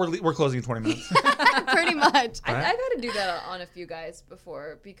 sir, we're closing in 20 minutes. Pretty much. I've had to do that on a few guys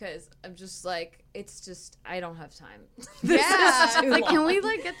before because I'm just like, it's just I don't have time. This Yeah. is too Like, can long. we,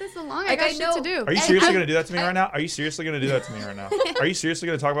 like, get this along? I Like, got I shit know- to do. Are you seriously going to do that to me right now? Are you seriously going to do that to me right now? Are you seriously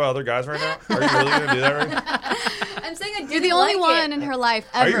going to talk about other guys right now? Are you really going to do that right now? I'm saying I You're didn't the only like one it. in her life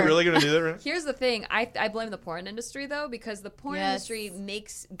Are ever. you really going to do that right now? Here's the thing. I blame the porn industry, though, because the porn Yes. industry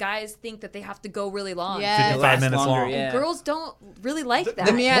makes guys think that they have to go really long. Yes. 55 last minutes longer, long. yeah. And girls don't really like that.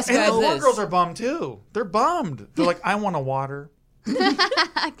 Let me ask And guys the porn this. girls are bummed too. They're bummed. They're like, I want a water. Can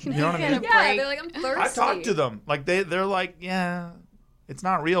You know what I get mean? a Yeah, break? they're like, I'm thirsty. I talked to them. Like they're like, yeah, it's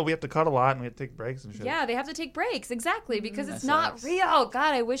not real. We have to cut a lot and we have to take breaks and shit. Yeah, they have to take breaks, exactly, because it's That not sucks. real.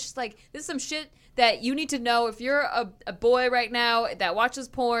 God, I wish, like, this is some shit that you need to know if you're a boy right now that watches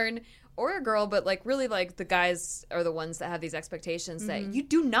porn, or a girl, but, like, really, like, the guys are the ones that have these expectations that you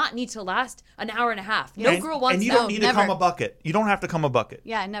do not need to last an hour and a half. No And- girl wants And you that. don't need never. to come a bucket. You don't have to come a bucket.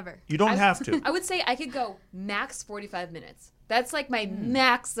 Yeah, never. You don't have to. I would say I could go max 45 minutes. That's like my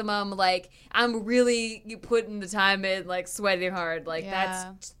maximum, like, I'm really putting the time in, like, sweating hard. Like, Yeah.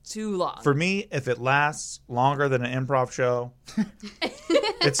 that's too long. For me, if it lasts longer than an improv show,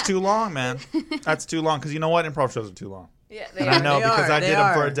 it's too long, man. That's too long. Because you know what? Improv shows are too long. Yeah, they And I are. know They because are. I They did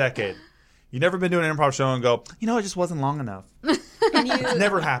them for are. a decade. You never been doing an improv show and go, you know, it just wasn't long enough. And you, It's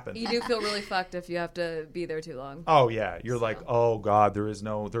never happened. you do feel really fucked if you have to be there too long. Oh yeah, you're like, oh God, there is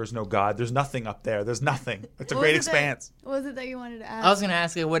no God. There's nothing up there. There's nothing. It's a What great was it that- expanse. What was it that you wanted to ask? I was gonna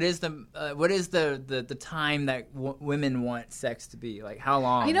ask you, what is the time that women want sex to be? Like, how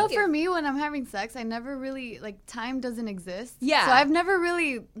long? You know, for me, when I'm having sex, I never really, like, time doesn't exist. Yeah. So I've never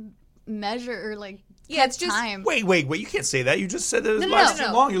really measured or, like, Yeah, it's just- time. Wait. You can't say that. You just said that it No, no, lasts no.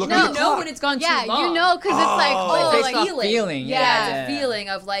 too long. You're looking You at the know clock. when it's gone Yeah, too long. you know, because it's like, Oh. oh, Based like, off feeling. Yeah, Yeah. it's a feeling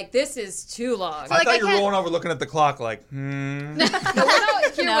of like, this is too long. I like, thought I you were can't- rolling over looking at the clock like, No, we're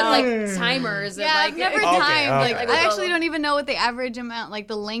not here No. with like timers. yeah, and, like, I've never Okay, timed. okay. Like, I actually don't even know what the average amount, like,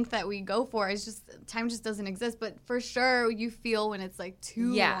 the length that we go for. It's just, time just doesn't exist. But for sure, you feel when it's, like,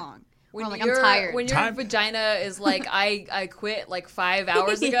 too Yeah. long. When I'm like, your- I'm tired. When your Time- vagina is like, I quit like 5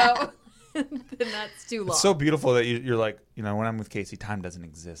 hours ago, then that's too long. it's so beautiful that you're like, you know, when I'm with Casey, time doesn't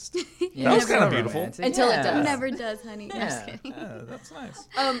exist. Yeah, That was it's kinda so beautiful. romantic. Until it Yeah. does. Never does, honey. I'm just Yeah. kidding. Yeah, that's nice.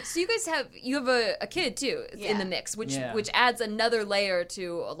 So you guys have a kid too in Yeah. the mix, which Yeah. which adds another layer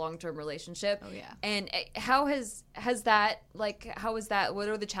to a long term relationship. Oh, yeah. And how has that, like, how is that? What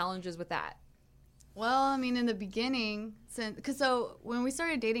are the challenges with that? Well, I mean, in the beginning, so when we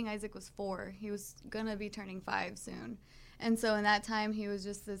started dating, Isaac was 4. He was gonna be turning 5 soon, and so in that time, he was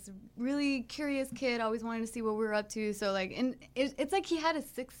just this really curious kid, always wanting to see what we were up to. So like, and it's like he had a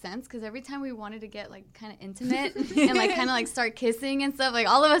sixth sense because every time we wanted to get like kind of intimate and like kind of like start kissing and stuff, like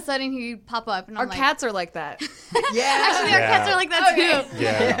all of a sudden he'd pop up, and Our I'm like, cats are like that. Yeah. Actually, our cats Yeah. are like that Okay. too.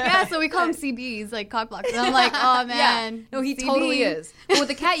 Yeah. Yeah, so we call him CBs, like cock blocks. And I'm like, oh man, No, he CB. totally is. But with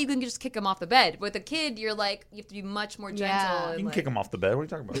a cat, you can just kick him off the bed. With a kid, you're like, you have to be much more gentle. Yeah. And You can like, kick him off the bed.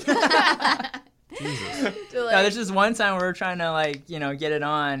 What are you talking about? Jesus. to, No, like- there's just one time we were trying to like, you know, get it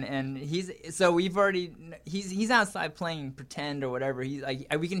on, and he's outside playing pretend or whatever. He's like,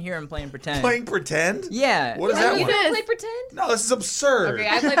 we can hear him playing pretend. Playing pretend? Yeah. What is Have that you one? ever Yes. played pretend? No, this is absurd. Okay,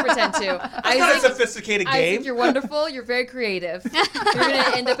 I play pretend too. It's not a sophisticated I think game. you're wonderful. You're very creative. You're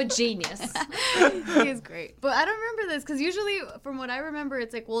gonna end up a genius. He is great. But I don't remember this because usually, from what I remember,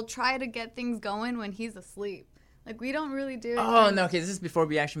 it's like we'll try to get things going when he's asleep. Like we don't really do it. Oh no! Okay, this is before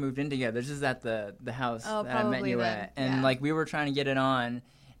we actually moved in together. This is at the house Oh, that I met probably you then. at, and Yeah. like we were trying to get it on,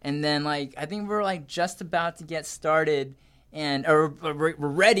 And then like I think we're like just about to get started, or we're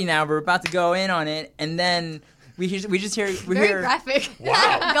ready now. We're about to go in on it, and then we just hear Very graphic.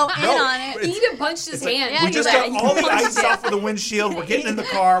 Wow. Go in on it. He even punched his hand. Yeah, We just got all the ice off of the windshield. We're getting in the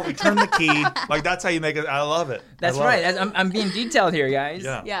car. We turn the key. Like that's how you make it. I love it. That's I love right. it. I'm being detailed here, guys.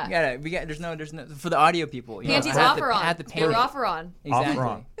 Yeah. Yeah. There's no for the audio people. Panties I have off to- or I on? have to paint You're it. off or on? Exactly.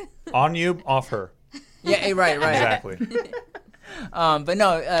 Off or on you, off her. Yeah, right. Exactly. But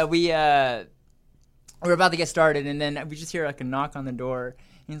no, we're about to get started, and then we just hear like a knock on the door.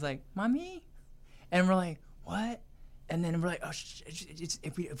 And he's like, "Mommy," and we're like, "What?" And then we're like, "Oh,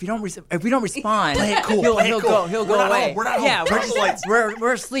 if we don't respond, Play it cool, he'll play it cool. go We're not away. home, we're not home. Yeah, Turn the lights.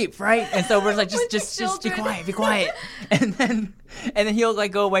 we're asleep, right?" And so we're like, just be children. quiet. And then he'll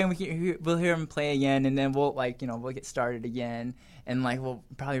like go away, and we'll hear him play again, and then we'll like we'll get started again. And like we'll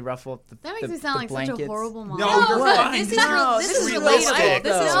probably ruffle up the That makes the, me sound the like blankets. such a horrible mom. No, you're What? fine. This is No, this this is is realistic. realistic.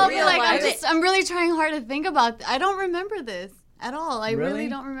 This is No, real but like life. I'm really trying hard to think about. I don't remember this at all. I Really? really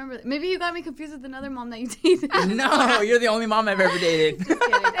don't remember. Maybe you got me confused with another mom that you dated. No, you're the only mom I've ever dated. Just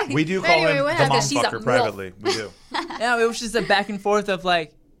kidding. We do call Anyway, him what the mom happened? She's a fucker milf. privately. We do. No, it was just a back and forth of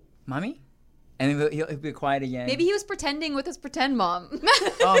like, "Mommy," and then he'll be quiet again. Maybe he was pretending with his pretend mom.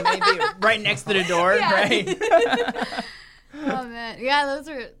 Oh, maybe right next to the door, Yeah. right? Oh man, yeah, those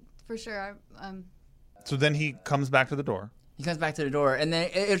are for sure. So then he comes back to the door. He comes back to the door, and then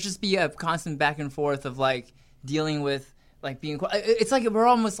it'll just be a constant back and forth of like dealing with like being. It's like we're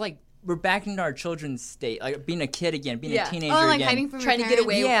almost like we're back into our children's state, like being a kid again, being Yeah. a teenager Oh, like again. hiding from Trying your to get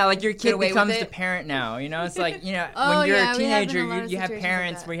parents? away. Yeah, like your Get kid away with becomes it. the parent now. It's like Oh, when you're yeah, a we have been in teenager, a lot of you have situations like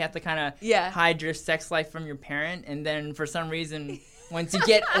parents that. where you have to kind of Yeah. hide your sex life from your parent, and then for some reason, once you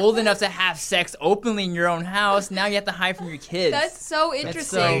get old enough to have sex openly in your own house, now you have to hide from your kids. That's so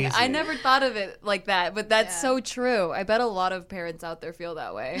interesting. crazy. I never thought of it like that, but that's Yeah. so true. I bet a lot of parents out there feel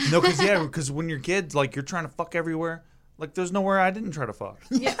that way. No, because when you're kids, like you're trying to fuck everywhere. Like there's nowhere I didn't try to fuck.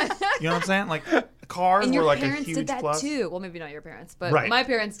 Yeah. You know what I'm saying? Like cars And were your like a parents huge did that plus. too. Well, maybe not your parents, but Right. my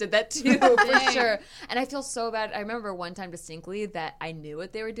parents did that too, for Dang. sure. And I feel so bad. I remember one time distinctly that I knew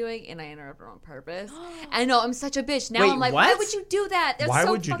what they were doing and I interrupted on purpose. I know, I'm such a bitch. Now Wait, I'm like, why what? would you do that? That's Why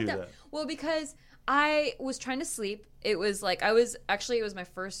so would you fucked do up. that? Well, because I was trying to sleep. It was like it was my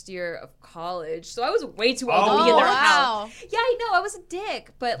first year of college, so I was way too old to be in Oh, their wow. house. Yeah, I know, I was a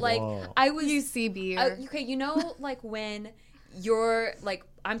dick, but like Whoa. I was You CB. okay, you know, like when you're like,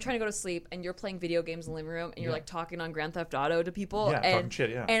 I'm trying to go to sleep and you're playing video games in the living room and you're like talking on Grand Theft Auto to people. Yeah, and, talking shit,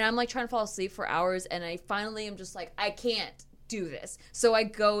 yeah. And I'm like trying to fall asleep for hours and I finally am just like, I can't do this. So I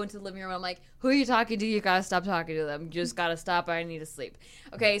go into the living room. I'm like, who are you talking to? You gotta stop talking to them. You just gotta stop. I need to sleep.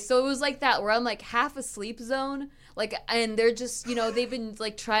 Okay, so it was like that where I'm like half asleep zone. Like, and they're just, you know, they've been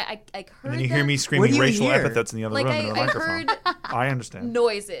like I heard And then you them. hear me What screaming do you racial hear? epithets in the other Like, room in the I microphone. heard I understand.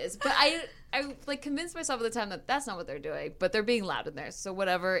 noises, but I like convinced myself at the time that that's not what they're doing, but they're being loud in there. So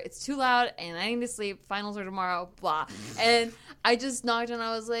whatever, it's too loud and I need to sleep. Finals are tomorrow, blah. And I just knocked and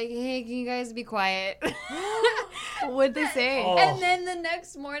I was like, hey, can you guys be quiet? What'd they say? Oh. And then the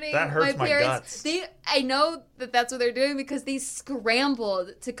next morning, That hurts my parents, guts. I know that that's what they're doing because they scrambled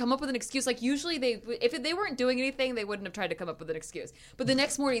to come up with an excuse. Like usually if they weren't doing anything, they wouldn't have tried to come up with an excuse. But the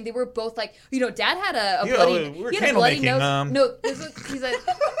next morning they were both like, you know, Dad had a Yeah, bloody, we were he had a candle bloody making, nose. No, this was, he said,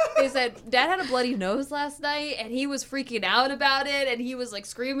 they said, Dad had a bloody nose last night and he was freaking out about it and he was like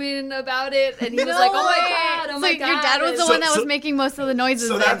screaming about it and he was like, oh my God, oh so my God. your dad was the So- one that so- was making most of the noises.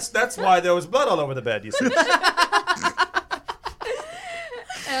 So then. that's why there was blood all over the bed. You see.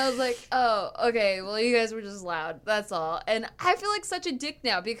 And I was like, oh, okay, well, you guys were just loud. That's all. And I feel like such a dick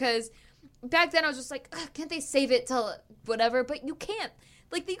now because back then I was just like, ugh, can't they save it till whatever? But you can't.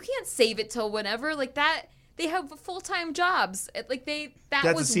 Like, you can't save it till whenever. Like, that, they have full-time jobs. Like, that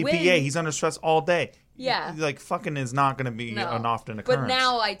was That's a CPA. when. He's under stress all day. Yeah. Like fucking is not going to be No. an often occurrence. But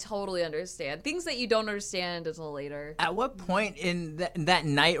now I totally understand. Things that you don't understand until later. At what point in that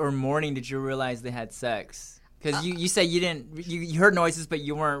night or morning did you realize they had sex? Because you said you didn't, you heard noises, but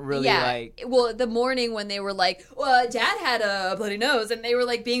you weren't really like. Well, the morning when they were like, well, Dad had a bloody nose, and they were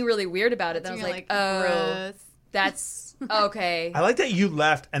like being really weird about it. Then I was You're like, oh, gross. that's okay. I like that you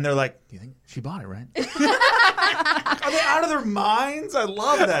left and they're like, do you think she bought it, right? Are they out of their minds? I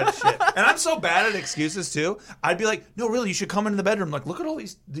love that shit. And I'm so bad at excuses too. I'd be like, no, really, you should come into the bedroom. Like, look at all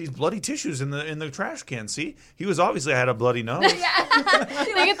these bloody tissues in the trash can. See, he was obviously had a bloody nose. Yeah.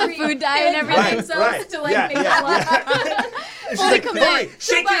 They get the food dye and everything. Right, So right. to like Yeah, make yeah, it laugh. She's like, hurry,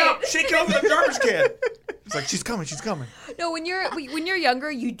 shake it over the garbage can. It's like, she's coming. No, when you're younger,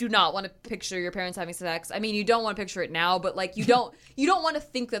 you do not want to picture your parents having sex. I mean, you don't want to picture it now, but like you don't want to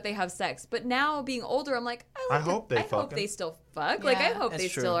think that they have sex. But now, being older, I'm like, I hope they still fuck. Yeah, like I hope that's they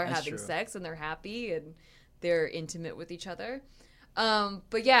true. still are That's having true. sex and they're happy and they're intimate with each other.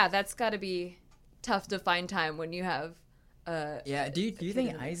 But yeah, that's got to be tough to find time when you have. Yeah. Do you kid think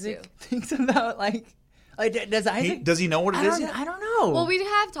in the mix, Isaac too. thinks about like does Isaac? Does he know what it is yet? I don't know. Well, we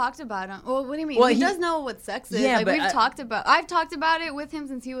have talked about it. Well, what do you mean? Well, he he- does know what sex is. Yeah, like but I've talked about it with him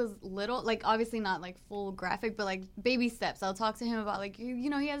since he was little. Like obviously not like full graphic, but like baby steps. I'll talk to him about like you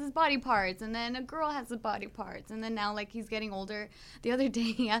know he has his body parts, and then a girl has his body parts, and then now like he's getting older. The other day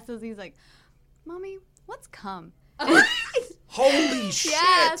he asked us, he's like, "Mommy, what's cum?" Holy shit.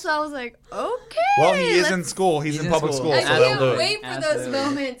 Yeah, so I was like, okay. Well, he is let's- in school. He's in in public school. school, I so Yeah. that'll can't do it. wait for those Absolutely.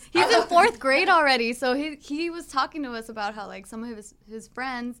 moments. He's in 4th grade already, so he was talking to us about how like some of his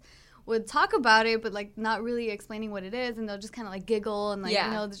friends would talk about it, but like not really explaining what it is, and they'll just kind of like giggle and like Yeah.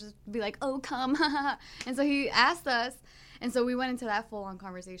 you know just be like, "Oh, come," and so he asked us, and so we went into that full on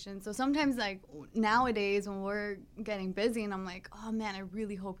conversation. So sometimes like nowadays when we're getting busy, and I'm like, "Oh man, I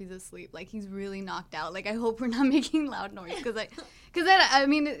really hope he's asleep. Like he's really knocked out. Like I hope we're not making loud noise because I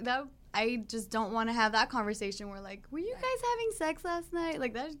mean that." I just don't want to have that conversation where like, were you guys having sex last night?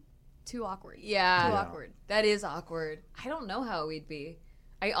 Like that's too awkward. Yeah. Too awkward. That is awkward. I don't know how we'd be.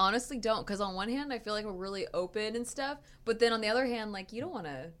 I honestly don't, because on one hand, I feel like we're really open and stuff, but then on the other hand, like, you don't want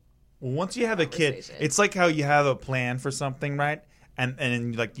to. Well, once you have a kid, Conversation. it's like how you have a plan for something, right?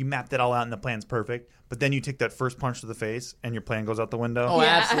 And like you mapped it all out and the plan's perfect, but then you take that first punch to the face and your plan goes out the window. Oh,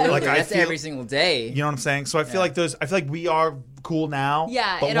 Yeah. absolutely. Like, I That's feel- every single day. You know what I'm saying? So I feel like we are cool now.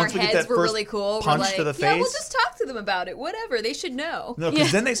 Yeah, but in our once we get heads, that we're first really cool. We're punch like, to the yeah, we'll face. just talk to them about it. Whatever. They should know. No,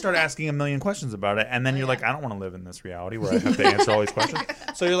 because then they start asking a million questions about it, and then you're like, I don't want to live in this reality where I have to answer all these questions.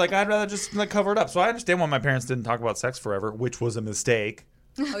 So you're like, I'd rather just like cover it up. So I understand why my parents didn't talk about sex forever, which was a mistake.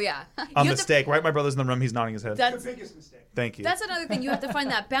 Oh, yeah. A You have to- mistake, right? My brother's in the room. He's nodding his head. That's, biggest mistake. Thank you. that's another thing. You have to find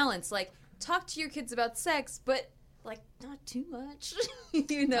that balance. Like, talk to your kids about sex, but, like, not too much.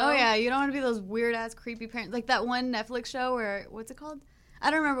 You know? Oh yeah, you don't want to be those weird ass creepy parents. Like that one Netflix show where what's it called?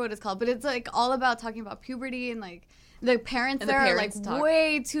 I don't remember what it's called, but it's like all about talking about puberty and like the parents And the there parents are like talk.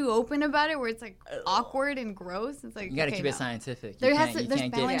 way too open about it, where it's like awkward and gross. It's like You got to okay, keep no. it scientific. There You has can't- to you there's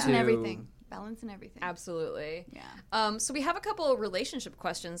can't balance get in too- everything. Balance in everything. Absolutely. Yeah. So we have a couple of relationship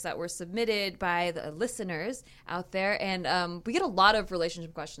questions that were submitted by the listeners out there, and we get a lot of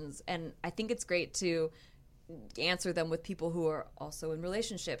relationship questions, and I think it's great to answer them with people who are also in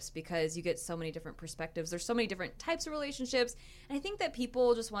relationships because you get so many different perspectives. There's so many different types of relationships, and I think that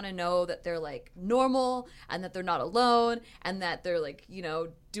people just want to know that they're like normal and that they're not alone and that they're like, you know,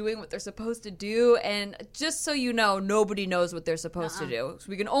 doing what they're supposed to do. And just so you know, nobody knows what they're supposed to do. So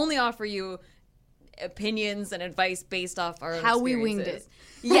we can only offer you opinions and advice based off our How we winged experiences. it.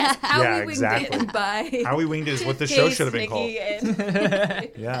 Yes, how Yeah, we winged exactly. it by How We Winged It is what the show Case, should have been called. Nikki,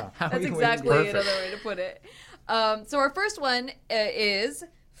 and Yeah. How that's we winged exactly it. Perfect. another way to put it. So our first one is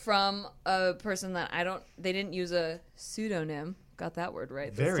from a person that they didn't use a pseudonym. Got that word right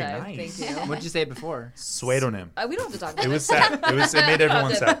this Very time. nice. Thank you. What'd you say before? Pseudonym. We don't have to talk about It was sad. It made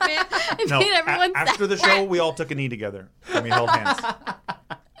everyone sad. It No, made everyone after the show, we all took a knee together and we held hands.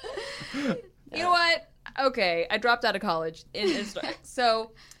 You know what? Okay, I dropped out of college.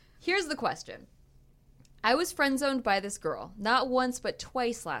 So here's the question. I was friend-zoned by this girl, not once but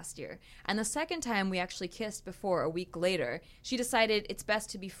twice last year. And the second time we actually kissed before a week later, she decided it's best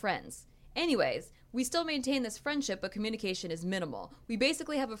to be friends. Anyways, we still maintain this friendship, but communication is minimal. We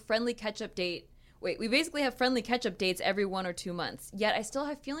basically have friendly catch-up dates every 1 or 2 months. Yet I still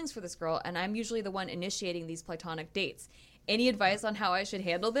have feelings for this girl, and I'm usually the one initiating these platonic dates. Any advice on how I should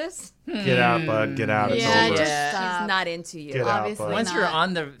handle this? Get out, bud. Get out. It's Yeah, over. just Yeah. stop. He's not into you. Get out, Obviously bud. Once not. you're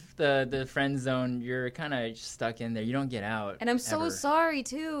on the friend zone, you're kind of stuck in there. You don't get out. And I'm so ever. sorry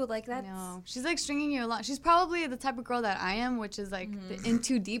too. Like that's No, she's like stringing you along. She's probably the type of girl that I am, which is like Mm-hmm. the in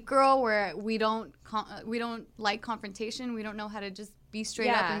too deep girl, where we don't like confrontation. We don't know how to just be straight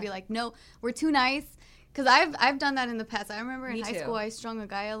up Yeah. and be like, no, we're too nice. Because I've done that in the past. I remember in Me high too. school I strung a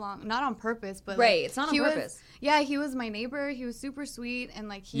guy along, not on purpose, but Right, like, it's not on he was- purpose. Yeah, he was my neighbor. He was super sweet, and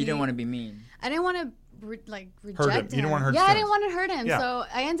like You don't want to be mean. I didn't want to reject him. him. You didn't want to hurt his Yeah, I feelings. didn't want to hurt him. Yeah. So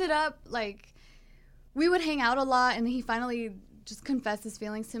I ended up like we would hang out a lot, and he finally just confessed his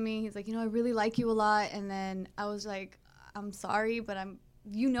feelings to me. He's like, I really like you a lot, and then I was like, I'm sorry, but I'm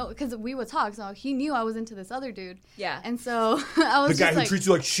because we would talk, so he knew I was into this other dude. Yeah. And so I was The guy who treats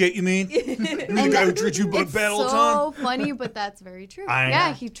you like shit, you mean? You mean the guy who treats you bad all the time? so funny, but that's very true. I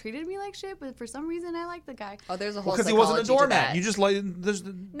know. He treated me like shit, but for some reason I liked the guy. Oh, there's a whole Because he psychology wasn't a to doormat. that. You just like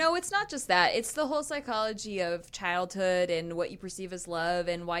No, it's not just that. It's the whole psychology of childhood and what you perceive as love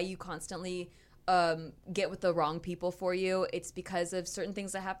and why you constantly get with the wrong people for you. It's because of certain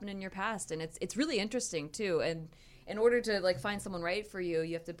things that happened in your past, and it's really interesting too. And in order to like find someone right for you,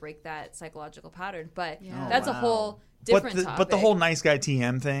 you have to break that psychological pattern. But that's a whole different topic. But the whole nice guy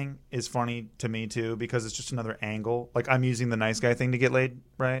TM thing is funny to me too, because it's just another angle. Like, I'm using the nice guy thing to get laid,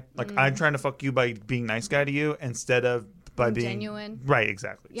 right? Like, I'm trying to fuck you by being nice guy to you instead of by being genuine. Right,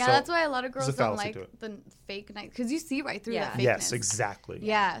 exactly. Yeah, So that's why a lot of girls there's a don't fallacy to like it. the fake nice, because you see right through Yeah. that fakeness. Yes, exactly.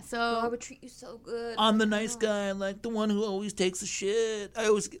 Yeah, so Oh, I would treat you so good. I'm the nice guy, like the one who always takes a shit. I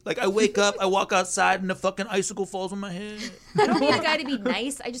wake up, I walk outside, and the fucking icicle falls on my head. I don't need a guy to be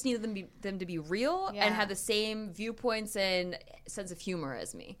nice. I just need them to be real Yeah. and have the same viewpoints and sense of humor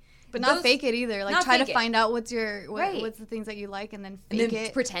as me. but not Those- fake it either. Like not try to fake it. find out what's Right. what's the things that you like, and then And fake then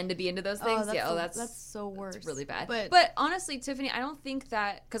it. pretend to be into those things. That's so worse. It's really bad. But But honestly, Tiffany, I don't think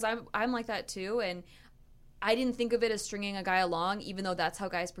that, because I'm like that too, and I didn't think of it as stringing a guy along, even though that's how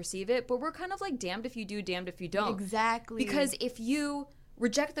guys perceive it. But we're kind of like damned if you do, damned if you don't. exactly, Because if you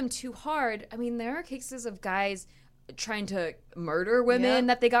reject them too hard, I mean, there are cases of guys trying to murder women Yep.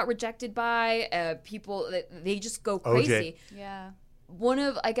 that they got rejected by, people that they just go crazy. yeah, One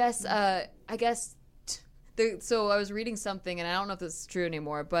of, so I was reading something, and I don't know if this is true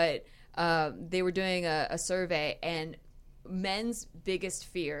anymore, but they were doing a survey, and men's biggest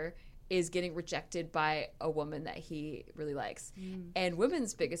fear is getting rejected by a woman that he really likes. And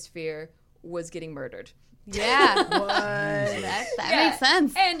women's biggest fear was getting murdered. yeah. That Yeah. makes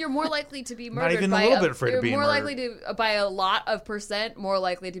sense. And you're more likely to be murdered even a by little bit afraid of you're being more murdered. likely to, by a lot of percent, more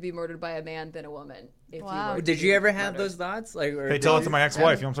likely to be murdered by a man than a woman. If Wow. you were Did to you be ever have murdered. those thoughts? Like, or Hey, tell it to my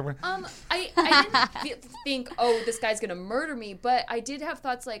ex-wife. You know what I'm saying? I didn't think, oh, this guy's gonna murder me, but I did have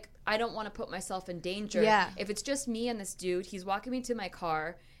thoughts like, I don't want to put myself in danger. Yeah. If it's just me and this dude, he's walking me to my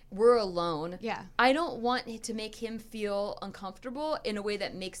car, we're alone. Yeah. I don't want to make him feel uncomfortable in a way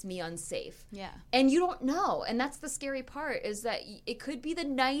that makes me unsafe. Yeah. And you don't know, and that's the scary part, is that it could be the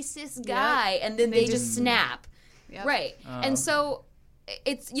nicest guy, and then they just snap. Yep. Right. And so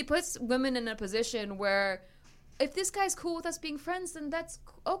you put women in a position where if this guy's cool with us being friends, then that's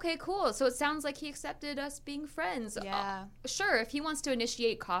okay, cool. So it sounds like he accepted us being friends. Yeah. Sure, if he wants to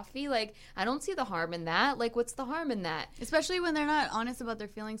initiate coffee, like, I don't see the harm in that. Like, what's the harm in that? Especially when they're not honest about their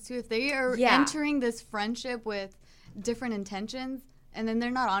feelings too. If they are Yeah. entering this friendship with different intentions, and then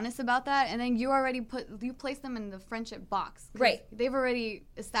they're not honest about that, and then you place them in the friendship box. 'Cause Right. They've already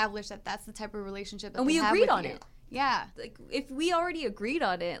established that that's the type of relationship that And they we have agreed with on you. it. Yeah. Like, if we already agreed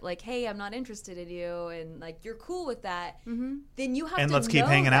on it, like, hey, I'm not interested in you, and like you're cool with that, then you have And to let's keep know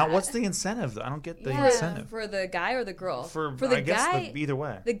hanging out. that. What's the incentive? I don't get the Yeah. incentive. For the guy or the girl? For the I guess guy, either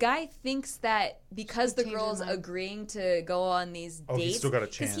way. the guy thinks that because the Change your girl's mind. agreeing to go on these Oh, dates, he's still got a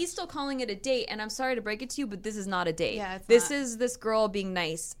because chance. he's still calling it a date. And I'm sorry to break it to you, but this is not a date. Yeah, it's this not. is this girl being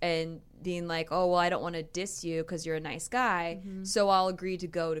nice and being like, oh, well, I don't want to diss you because you're a nice guy, so I'll agree to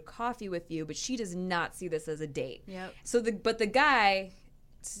go to coffee with you. But she does not see this as a date. Yep. So but the guy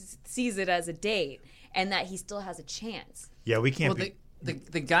sees it as a date, and that he still has a chance. Yeah, we can't well, be.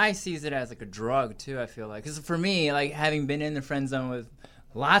 the guy sees it as like a drug too. I feel like, because for me, like having been in the friend zone with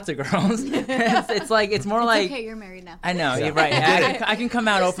lots of girls, it's like it's more like. Okay, you're married now. I know, you're right. I can come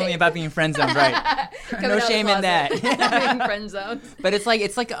out openly about being friend zoned, right? No shame in that. Being friend zoned. But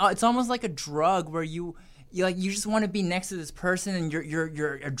it's almost like a drug where you just want to be next to this person, and your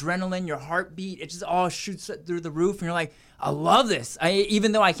adrenaline, your heartbeat, it just all shoots through the roof, and you're like, I love this.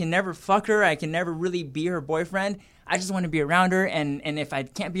 Even though I can never fuck her, I can never really be her boyfriend. I just want to be around her, and if I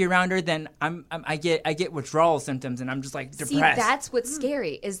can't be around her, then I get withdrawal symptoms, and I'm just like depressed. See, that's what's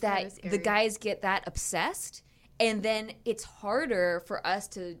scary, is That that is scary. the guys get that obsessed, and then it's harder for us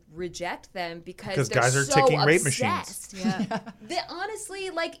to reject them because they're guys are so ticking rape obsessed. machines. Yeah. Honestly,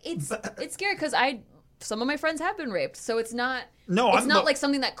 like it's scary because some of my friends have been raped, so it's not. No, it's I'm not not- like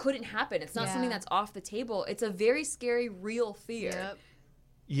something that couldn't happen. It's not Yeah. something that's off the table. It's a very scary, real fear. Yep.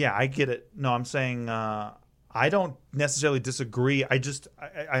 Yeah, I get it. No, I'm saying I don't necessarily disagree.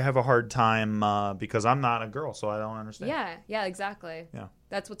 I have a hard time because I'm not a girl, so I don't understand. Yeah, exactly. Yeah.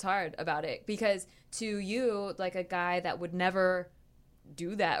 That's what's hard about it, because to you, like a guy that would never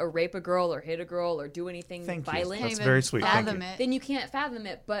do that or rape a girl or hit a girl or do anything Thank you. violent, That's Can't very even sweet. Thank fathom you. it. then you can't fathom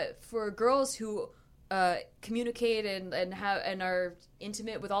it. But for girls who communicate and are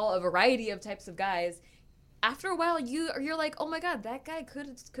intimate with a variety of types of guys, after a while, you're like, oh my god, that guy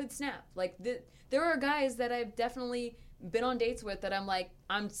could snap. Like there are guys that I've definitely been on dates with that I'm like,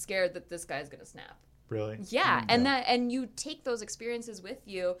 I'm scared that this guy's gonna snap. Really? Yeah, and you take those experiences with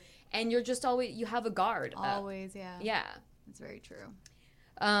you, and you're just always you have a guard. Always, yeah. Yeah, that's very true.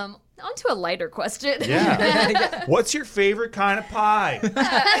 On to a lighter question. Yeah. What's your favorite kind of pie?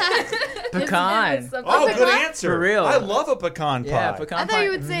 Pecan. Oh, good answer. For real. I love a pecan pie. Yeah, pecan I pie. thought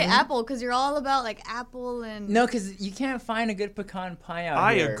you would say apple because you're all about like apple and. No, because you can't find a good pecan pie out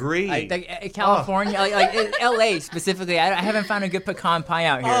I here. agree. Like California, like in LA specifically, I haven't found a good pecan pie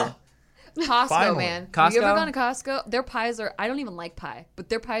out here. Costco, Finally. man. Costco? Have you ever gone to Costco? Their pies are, I don't even like pie, but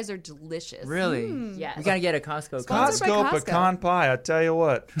their pies are delicious. Really? Yes. You gotta get a Costco. Sponsored by Costco. Pecan pie, I tell you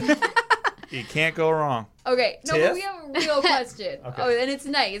what. You can't go wrong. Okay, no, Tiff? but we have a real question. Okay. Oh, and it's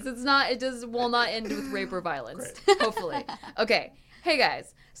nice. It's not. Will not end with rape or violence. Hopefully. Okay. Hey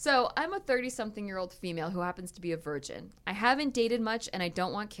guys. So I'm a 30-something-year-old female who happens to be a virgin. I haven't dated much, and I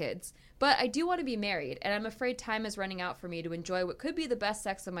don't want kids, but I do want to be married, and I'm afraid time is running out for me to enjoy what could be the best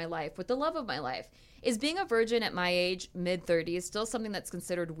sex of my life with the love of my life. Is being a virgin at my age, mid-30s, still something that's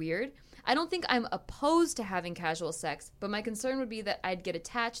considered weird? I don't think I'm opposed to having casual sex, but my concern would be that I'd get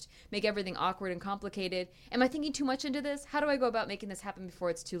attached, make everything awkward and complicated. Am I thinking too much into this? How do I go about making this happen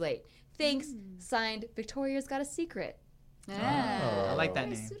before it's too late? Thanks. Signed, Victoria's Got a Secret. Yeah. I like that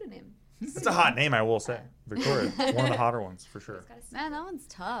What a name. pseudonym. It's a hot name, I will say. Victoria, one of the hotter ones, for sure. Man, that one's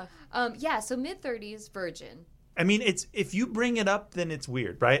tough. Yeah, so mid-30s, virgin. I mean, it's if you bring it up, then it's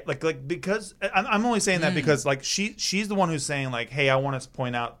weird, right? Like because I'm only saying that because like she's the one who's saying like, hey, I want to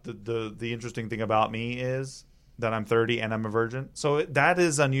point out the interesting thing about me is that I'm 30 and I'm a virgin. So that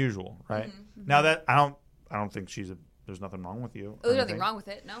is unusual, right? Mm-hmm. Now that I don't think there's nothing wrong with you. There's nothing wrong with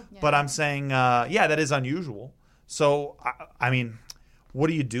it, no. Yeah. But I'm saying, yeah, that is unusual. So I mean, what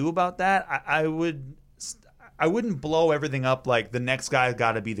do you do about that? I wouldn't blow everything up like the next guy's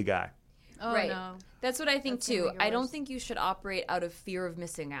got to be the guy. Oh, right. no. That's what I think That's gonna too. make it I don't worse. think you should operate out of fear of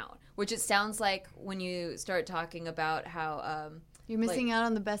missing out, which it sounds like when you start talking about how You're missing out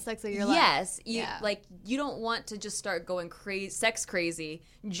on the best sex of your life. yes, Yeah. you don't want to just start going sex crazy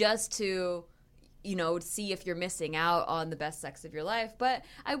just to see if you're missing out on the best sex of your life. But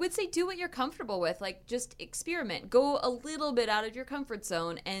I would say do what you're comfortable with. Like just experiment. Go a little bit out of your comfort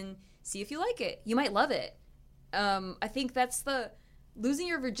zone and see if you like it. You might love it. I think that's losing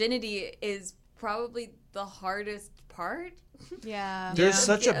your virginity is probably the hardest part. Yeah. There's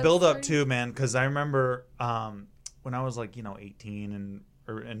such a buildup Sorry. too, man. Because I remember when I was like 18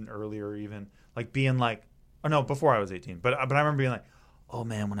 and earlier even like being like, oh no, before I was 18. But I remember being like, oh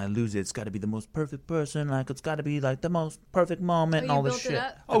man, when I lose it, it's got to be the most perfect person. Like it's got to be like the most perfect moment and you all this built it shit.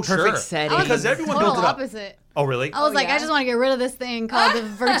 up? Oh, Perfect sure. setting. Because everyone Total built it up. opposite. Oh, really? I was like, yeah? I just want to get rid of this thing called the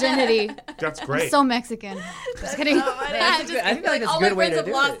virginity. That's great. I'm so Mexican. Just kidding. I feel like that's all a good my way friends to have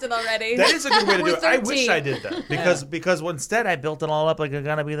do lost it. it already. That is a good way to do We're it. I wish 13. I did that because instead I built it all up like it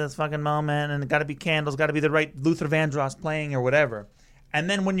got to be this fucking moment and it got to be candles, got to be the right Luther Vandross playing or whatever. And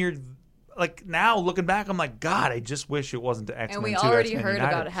then when you're like now looking back, I'm like, God, I just wish it wasn't to X-Men And we 2, already X-Men heard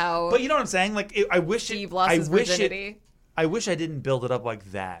United. about how But you know what I'm saying? Like I wish Steve it. lost I his wish virginity. I wish I didn't build it up like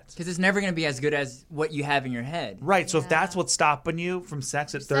that. Because it's never going to be as good as what you have in your head. Right. So if Yeah. that's what's stopping you from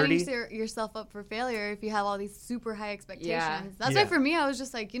sex at 30, Setting yourself up for failure if you have all these super high expectations. Yeah. That's Yeah. why for me, I was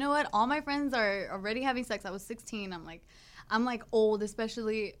just like, you know what? All my friends are already having sex. I was 16. I'm like old,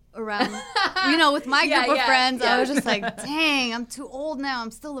 especially around, with my Yeah, group of yeah, friends. yeah. I was just like, dang, I'm too old now.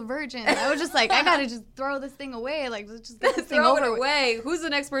 I'm still a virgin. I was just like, I gotta just throw this thing away. Like, let's just get this thing Throw over it with. away. Who's the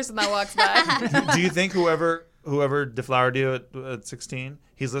next person that walks by? do you think whoever deflowered you at 16,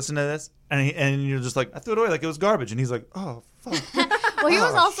 he's listening to this and you're just like, I threw it away like it was garbage, and he's like, oh fuck. Well, he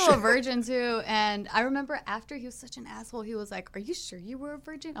was Oh, also shit. a virgin too, and I remember after he was such an asshole, he was like, "Are you sure you were a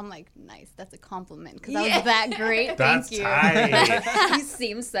virgin?" I'm like, "Nice, that's a compliment because I Yeah. was that great." That's Thank you. tight. He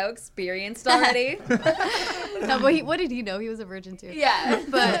seems so experienced already. No, but what did he know? He was a virgin too. Yeah.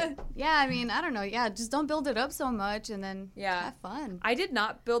 But yeah, I mean, I don't know. Yeah, just don't build it up so much, and then Yeah. have fun. I did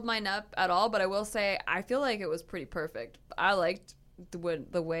not build mine up at all, but I will say I feel like it was pretty perfect. I liked the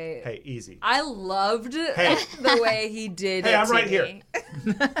way. Hey, easy. I loved Hey. the way he did Hey, it I'm to right here. me.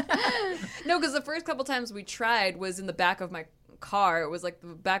 No, because the first couple times we tried was in the back of my car. It was like the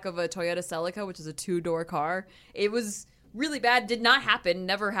back of a Toyota Celica, which is a 2-door car. It was really bad. Did not happen.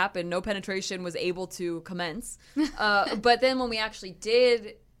 Never happened. No penetration was able to commence. But then when we actually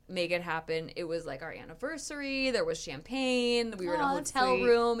did make it happen, it was like our anniversary. There was champagne. We were in a Aw, that's hotel sweet.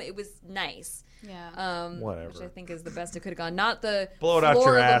 room. It was nice. Yeah. Whatever. Which I think is the best it could have gone. Not the Blow it out floor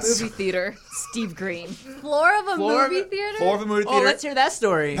your of ass. a movie theater, Steve Green. Floor of a movie theater? Floor of a movie Oh, theater. let's hear that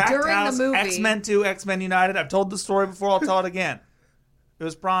story. Packed During the house, movie. X-Men 2, X-Men United. I've told the story before. I'll tell it again. It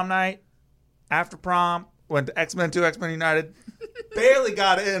was prom night. After prom, went to X-Men 2, X-Men United. Barely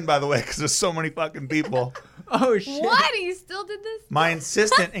got in, by the way, because there's so many fucking people. Oh, shit. What? You still did this? My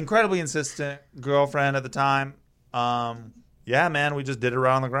incredibly insistent girlfriend at the time. Yeah, man, we just did it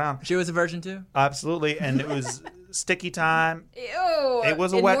around the ground. She was a virgin too? Absolutely, and it was sticky time. Ew. It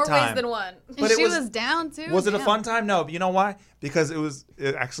was a in wet more time. ways than one. And But it she was- was down too. Was it a Damn. fun time? No, but you know why? Because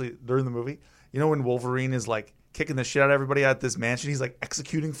it actually during the movie. You know when Wolverine is like kicking the shit out of everybody at this mansion, he's like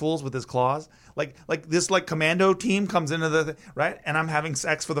executing fools with his claws. Like this like commando team comes into the right, and I'm having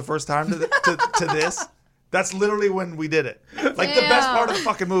sex for the first time to this. That's literally when we did it. Like the best part of the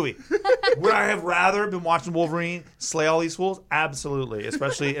fucking movie. Would I have rather been watching Wolverine slay all these fools? Absolutely,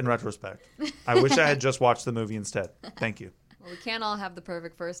 especially in retrospect. I wish I had just watched the movie instead. Thank you. Well, we can't all have the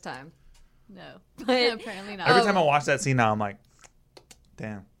perfect first time. No. But Apparently not. Every time I watch that scene now, I'm like,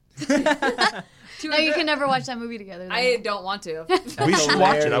 damn. No, you can never watch that movie together. then. I don't want to. We should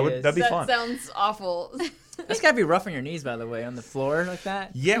watch it. hilarious. That'd be That fun. sounds awful. That's gotta be rough on your knees, by the way, on the floor like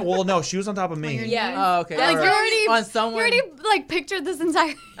that. Yeah, well, no, she was on top of me. Yeah. Oh, okay. Like, all you right. already, on someone. you already like pictured this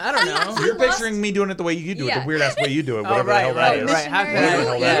entire. I don't know. You're picturing me doing it the way you do it, Yeah. the weird ass way you do it, Oh, whatever the hell that is. right. How could Missionary. Whatever the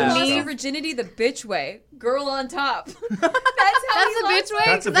hell I? that You is. lost Me. your virginity the bitch way. Girl on top. That's how That's you a bitch way.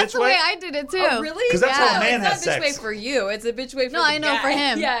 That's a That's bitch the way? way I did it too. Oh, really? 'Cause that's how a man it's has not a bitch sex. way for you. It's a bitch way for No, the I know, guy. for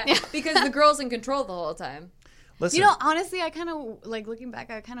him. Yeah, Yeah. because the girl's in control the whole time. Listen, You know, honestly, I kind of like looking back.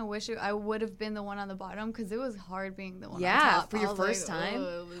 I kind of wish I would have been the one on the bottom because it was hard being the one on Yeah, top. for I your was first like, time.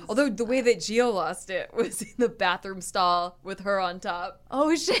 oh, it was- Although the way that Gio lost it was in the bathroom stall with her on top.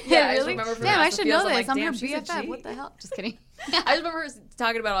 oh shit, Yeah, I just really? remember from Damn, I Ask the should know Feels, I'm this. like, I'm damn, her she's a BFF. G. What the hell? Just kidding. I just remember her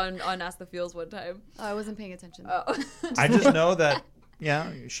talking about on Ask the Feels one time. Oh, I wasn't paying attention. Oh. I just know that,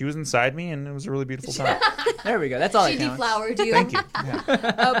 yeah, she was inside me and it was a really beautiful time. There we go. That's all She that counts. deflowered you. Thank you. Yeah.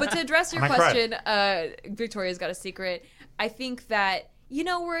 But to address your And I cried. question, Victoria's got a secret. I think that,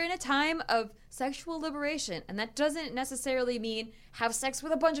 we're in a time of sexual liberation, and that doesn't necessarily mean have sex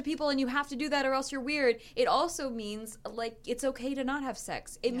with a bunch of people and you have to do that or else you're weird. It also means, like, it's okay to not have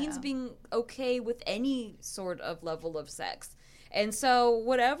sex. It means being okay with any sort of level of sex. And so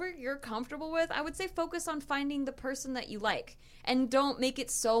whatever you're comfortable with, I would say focus on finding the person that you like. And don't make it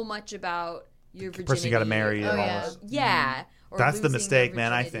so much about your virginity. Person you got to marry and all yeah. this. Yeah. Or That's the losing mistake, your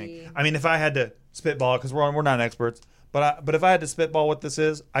man, I virginity. think. I mean, if I had to spitball, because we're not experts, but if I had to spitball what this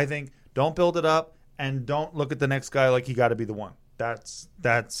is, I think don't build it up and don't look at the next guy like he got to be the one.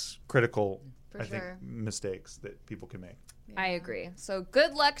 That's critical, For I think, sure. mistakes that people can make. I agree. So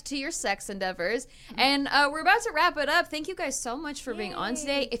good luck to your sex endeavors. And we're about to wrap it up. Thank you guys so much for being on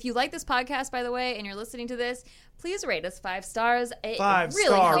today. If you like this podcast, by the way, and you're listening to this, please rate us 5 stars. It really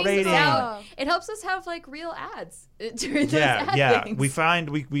 5-star helps rating. us out. It helps us have like real ads during those ad Yeah. things.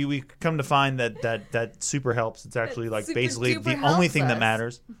 We come to find that super helps. It's actually like super basically duper the only helps thing that us.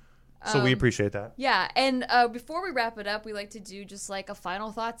 matters. So we appreciate that. Yeah, and before we wrap it up, we like to do just like a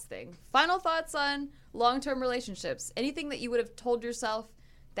final thoughts thing. Final thoughts on long-term relationships. Anything that you would have told yourself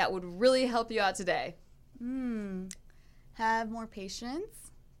that would really help you out today. Have more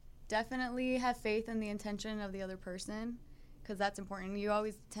patience. Definitely have faith in the intention of the other person because that's important. You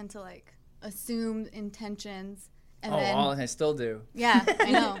always tend to like assume intentions and then I still do. yeah,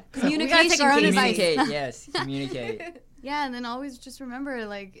 I know. We gotta Communication, take our own advice. Communicate, yes. Communicate. Yeah, and then always just remember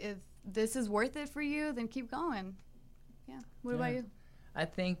like if this is worth it for you, then keep going. Yeah. What about you? I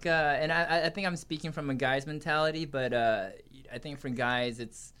think, and I think I'm speaking from a guy's mentality, but I think for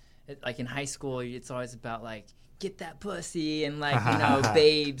guys, like in high school, it's always about like get that pussy and like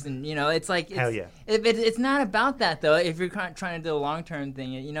babes and it's like Hell yeah. It's not about that though. If you're trying to do a long term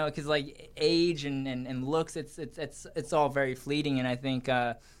thing, because like age and looks, it's all very fleeting, and I think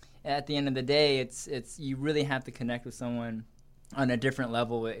at the end of the day, it's you really have to connect with someone on a different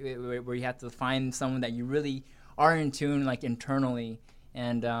level where you have to find someone that you really are in tune like internally.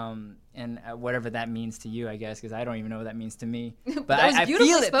 And whatever that means to you, I guess, because I don't even know what that means to me. But That was I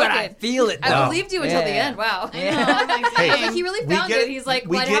beautifully feel it. But I spoken. feel it. I though. believed you until the end. Wow. Hey, Like he really we found get it. it. He's like,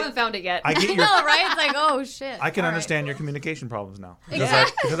 We well, I get- haven't found it yet. I get I your know, right? It's like, oh shit. I can All right. understand your communication problems now.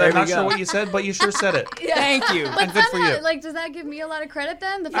 Exactly. Because There I'm we not go. sure what you said, but you sure said it. Thank you. And good for Somehow, you. like, does that give me a lot of credit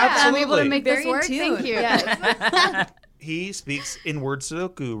then? The fact that I'm able Absolutely. to make Very this work? in tune. Thank you. Yes. He speaks in word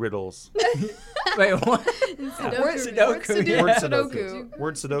Sudoku riddles. Wait, what? Word Sudoku. Yeah. Word Sudoku. Sudokus.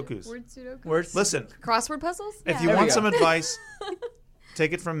 Word Sudokus. Word Sudoku. Words. Listen, Crossword puzzles? if you There we want go. some advice,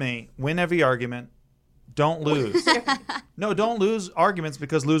 take it from me. Win every argument. Don't lose. No, don't lose arguments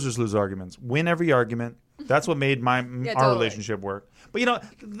because losers lose arguments. Win every argument. That's what made our totally. relationship work. But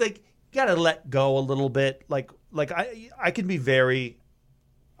like you gotta let go a little bit. Like I can be very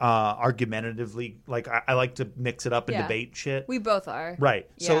argumentatively. Like I like to mix it up and debate shit. We both are. Right.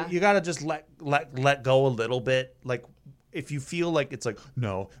 Yeah. So you gotta just let go a little bit. Like if you feel like it's like,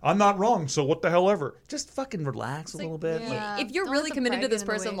 no, I'm not wrong, so what the hell ever. Just fucking relax a little bit. Yeah. If you're Don't really let the committed to pride this get in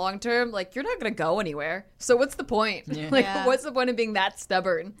the person way. long term, like you're not gonna go anywhere. So what's the point? Yeah. Like Yeah. what's the point of being that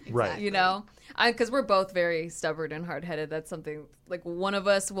stubborn? Right. You know? Because we're both very stubborn and hard headed. That's something like one of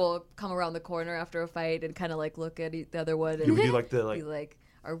us will come around the corner after a fight and kind of like look at the other one and You would do like the be like,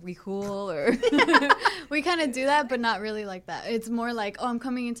 are we cool or We kind of do that, but not really like that. It's more like, oh, I'm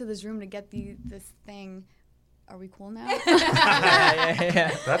coming into this room to get this thing. Are we cool now?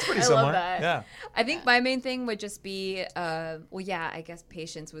 Yeah. That's pretty I similar. love that. Yeah. I think my main thing would just be, I guess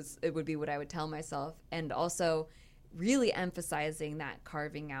patience would be what I would tell myself, and also really emphasizing that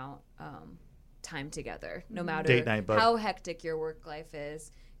carving out time together, no matter Date night, bud. how hectic your work life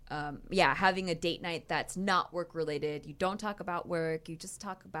is. Having a date night that's not work related. You don't talk about work. You just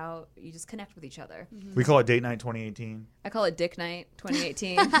connect with each other. We call it Date Night 2018. I call it Dick Night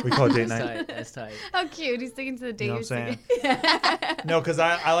 2018. We call it Date That's Night. tight. That's tight. How cute. He's sticking to the date You know what you're I'm sticking. saying? No, because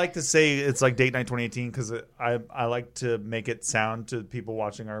I like to say it's like Date Night 2018 because I like to make it sound to people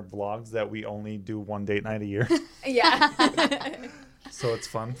watching our vlogs that we only do one date night a year. Yeah. So it's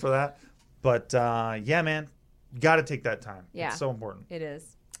fun for that. But yeah, man, you got to take that time. Yeah. It's so important. It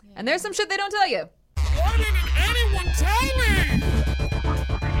is. And there's some shit they don't tell you. Why didn't anyone tell me?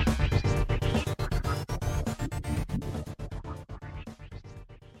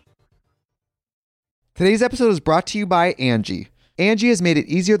 Today's episode is brought to you by Angie. Angie has made it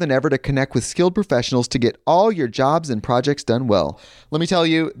easier than ever to connect with skilled professionals to get all your jobs and projects done well. Let me tell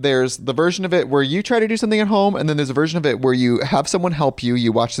you, there's the version of it where you try to do something at home, and then there's a version of it where you have someone help you,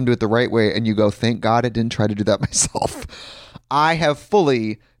 you watch them do it the right way, and you go, thank God I didn't try to do that myself. I have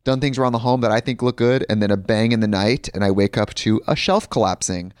fully done things around the home that I think look good, and then a bang in the night, and I wake up to a shelf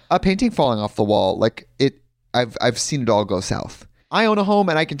collapsing, a painting falling off the wall. I've seen it all go south. I own a home,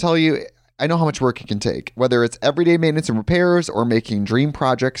 and I can tell you, I know how much work it can take. Whether it's everyday maintenance and repairs or making dream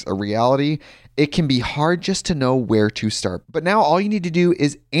projects a reality, it can be hard just to know where to start. But now all you need to do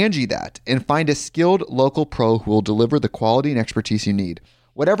is Angie that and find a skilled local pro who will deliver the quality and expertise you need.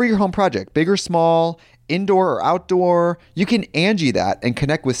 Whatever your home project, big or small, indoor or outdoor, you can Angie that and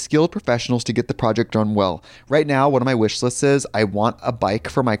connect with skilled professionals to get the project done well. Right now, one of my wish lists is I want a bike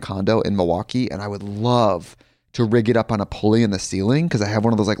for my condo in Milwaukee, and I would love to rig it up on a pulley in the ceiling because I have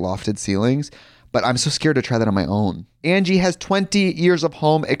one of those like lofted ceilings, but I'm so scared to try that on my own. Angie has 20 years of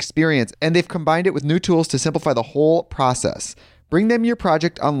home experience, and they've combined it with new tools to simplify the whole process. Bring them your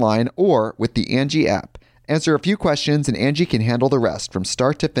project online or with the Angie app. Answer a few questions and Angie can handle the rest from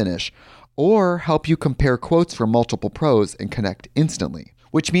start to finish, or help you compare quotes from multiple pros and connect instantly,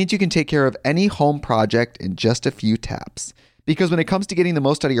 which means you can take care of any home project in just a few taps. Because when it comes to getting the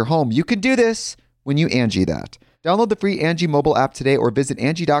most out of your home, you can do this when you Angie that. Download the free Angie mobile app today or visit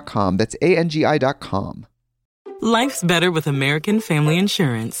Angie.com. That's ANGI.com. Life's better with American Family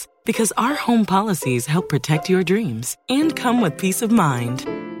Insurance because our home policies help protect your dreams and come with peace of mind.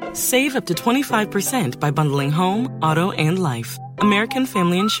 Save up to 25% by bundling home, auto, and life. American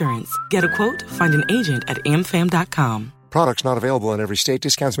Family Insurance. Get a quote, find an agent at amfam.com. Products not available in every state.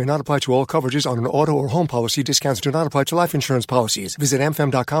 Discounts may not apply to all coverages on an auto or home policy. Discounts do not apply to life insurance policies. Visit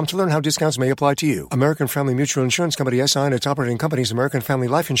amfam.com to learn how discounts may apply to you. American Family Mutual Insurance Company, SI, and its operating companies, American Family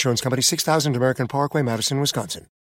Life Insurance Company, 6000 American Parkway, Madison, Wisconsin.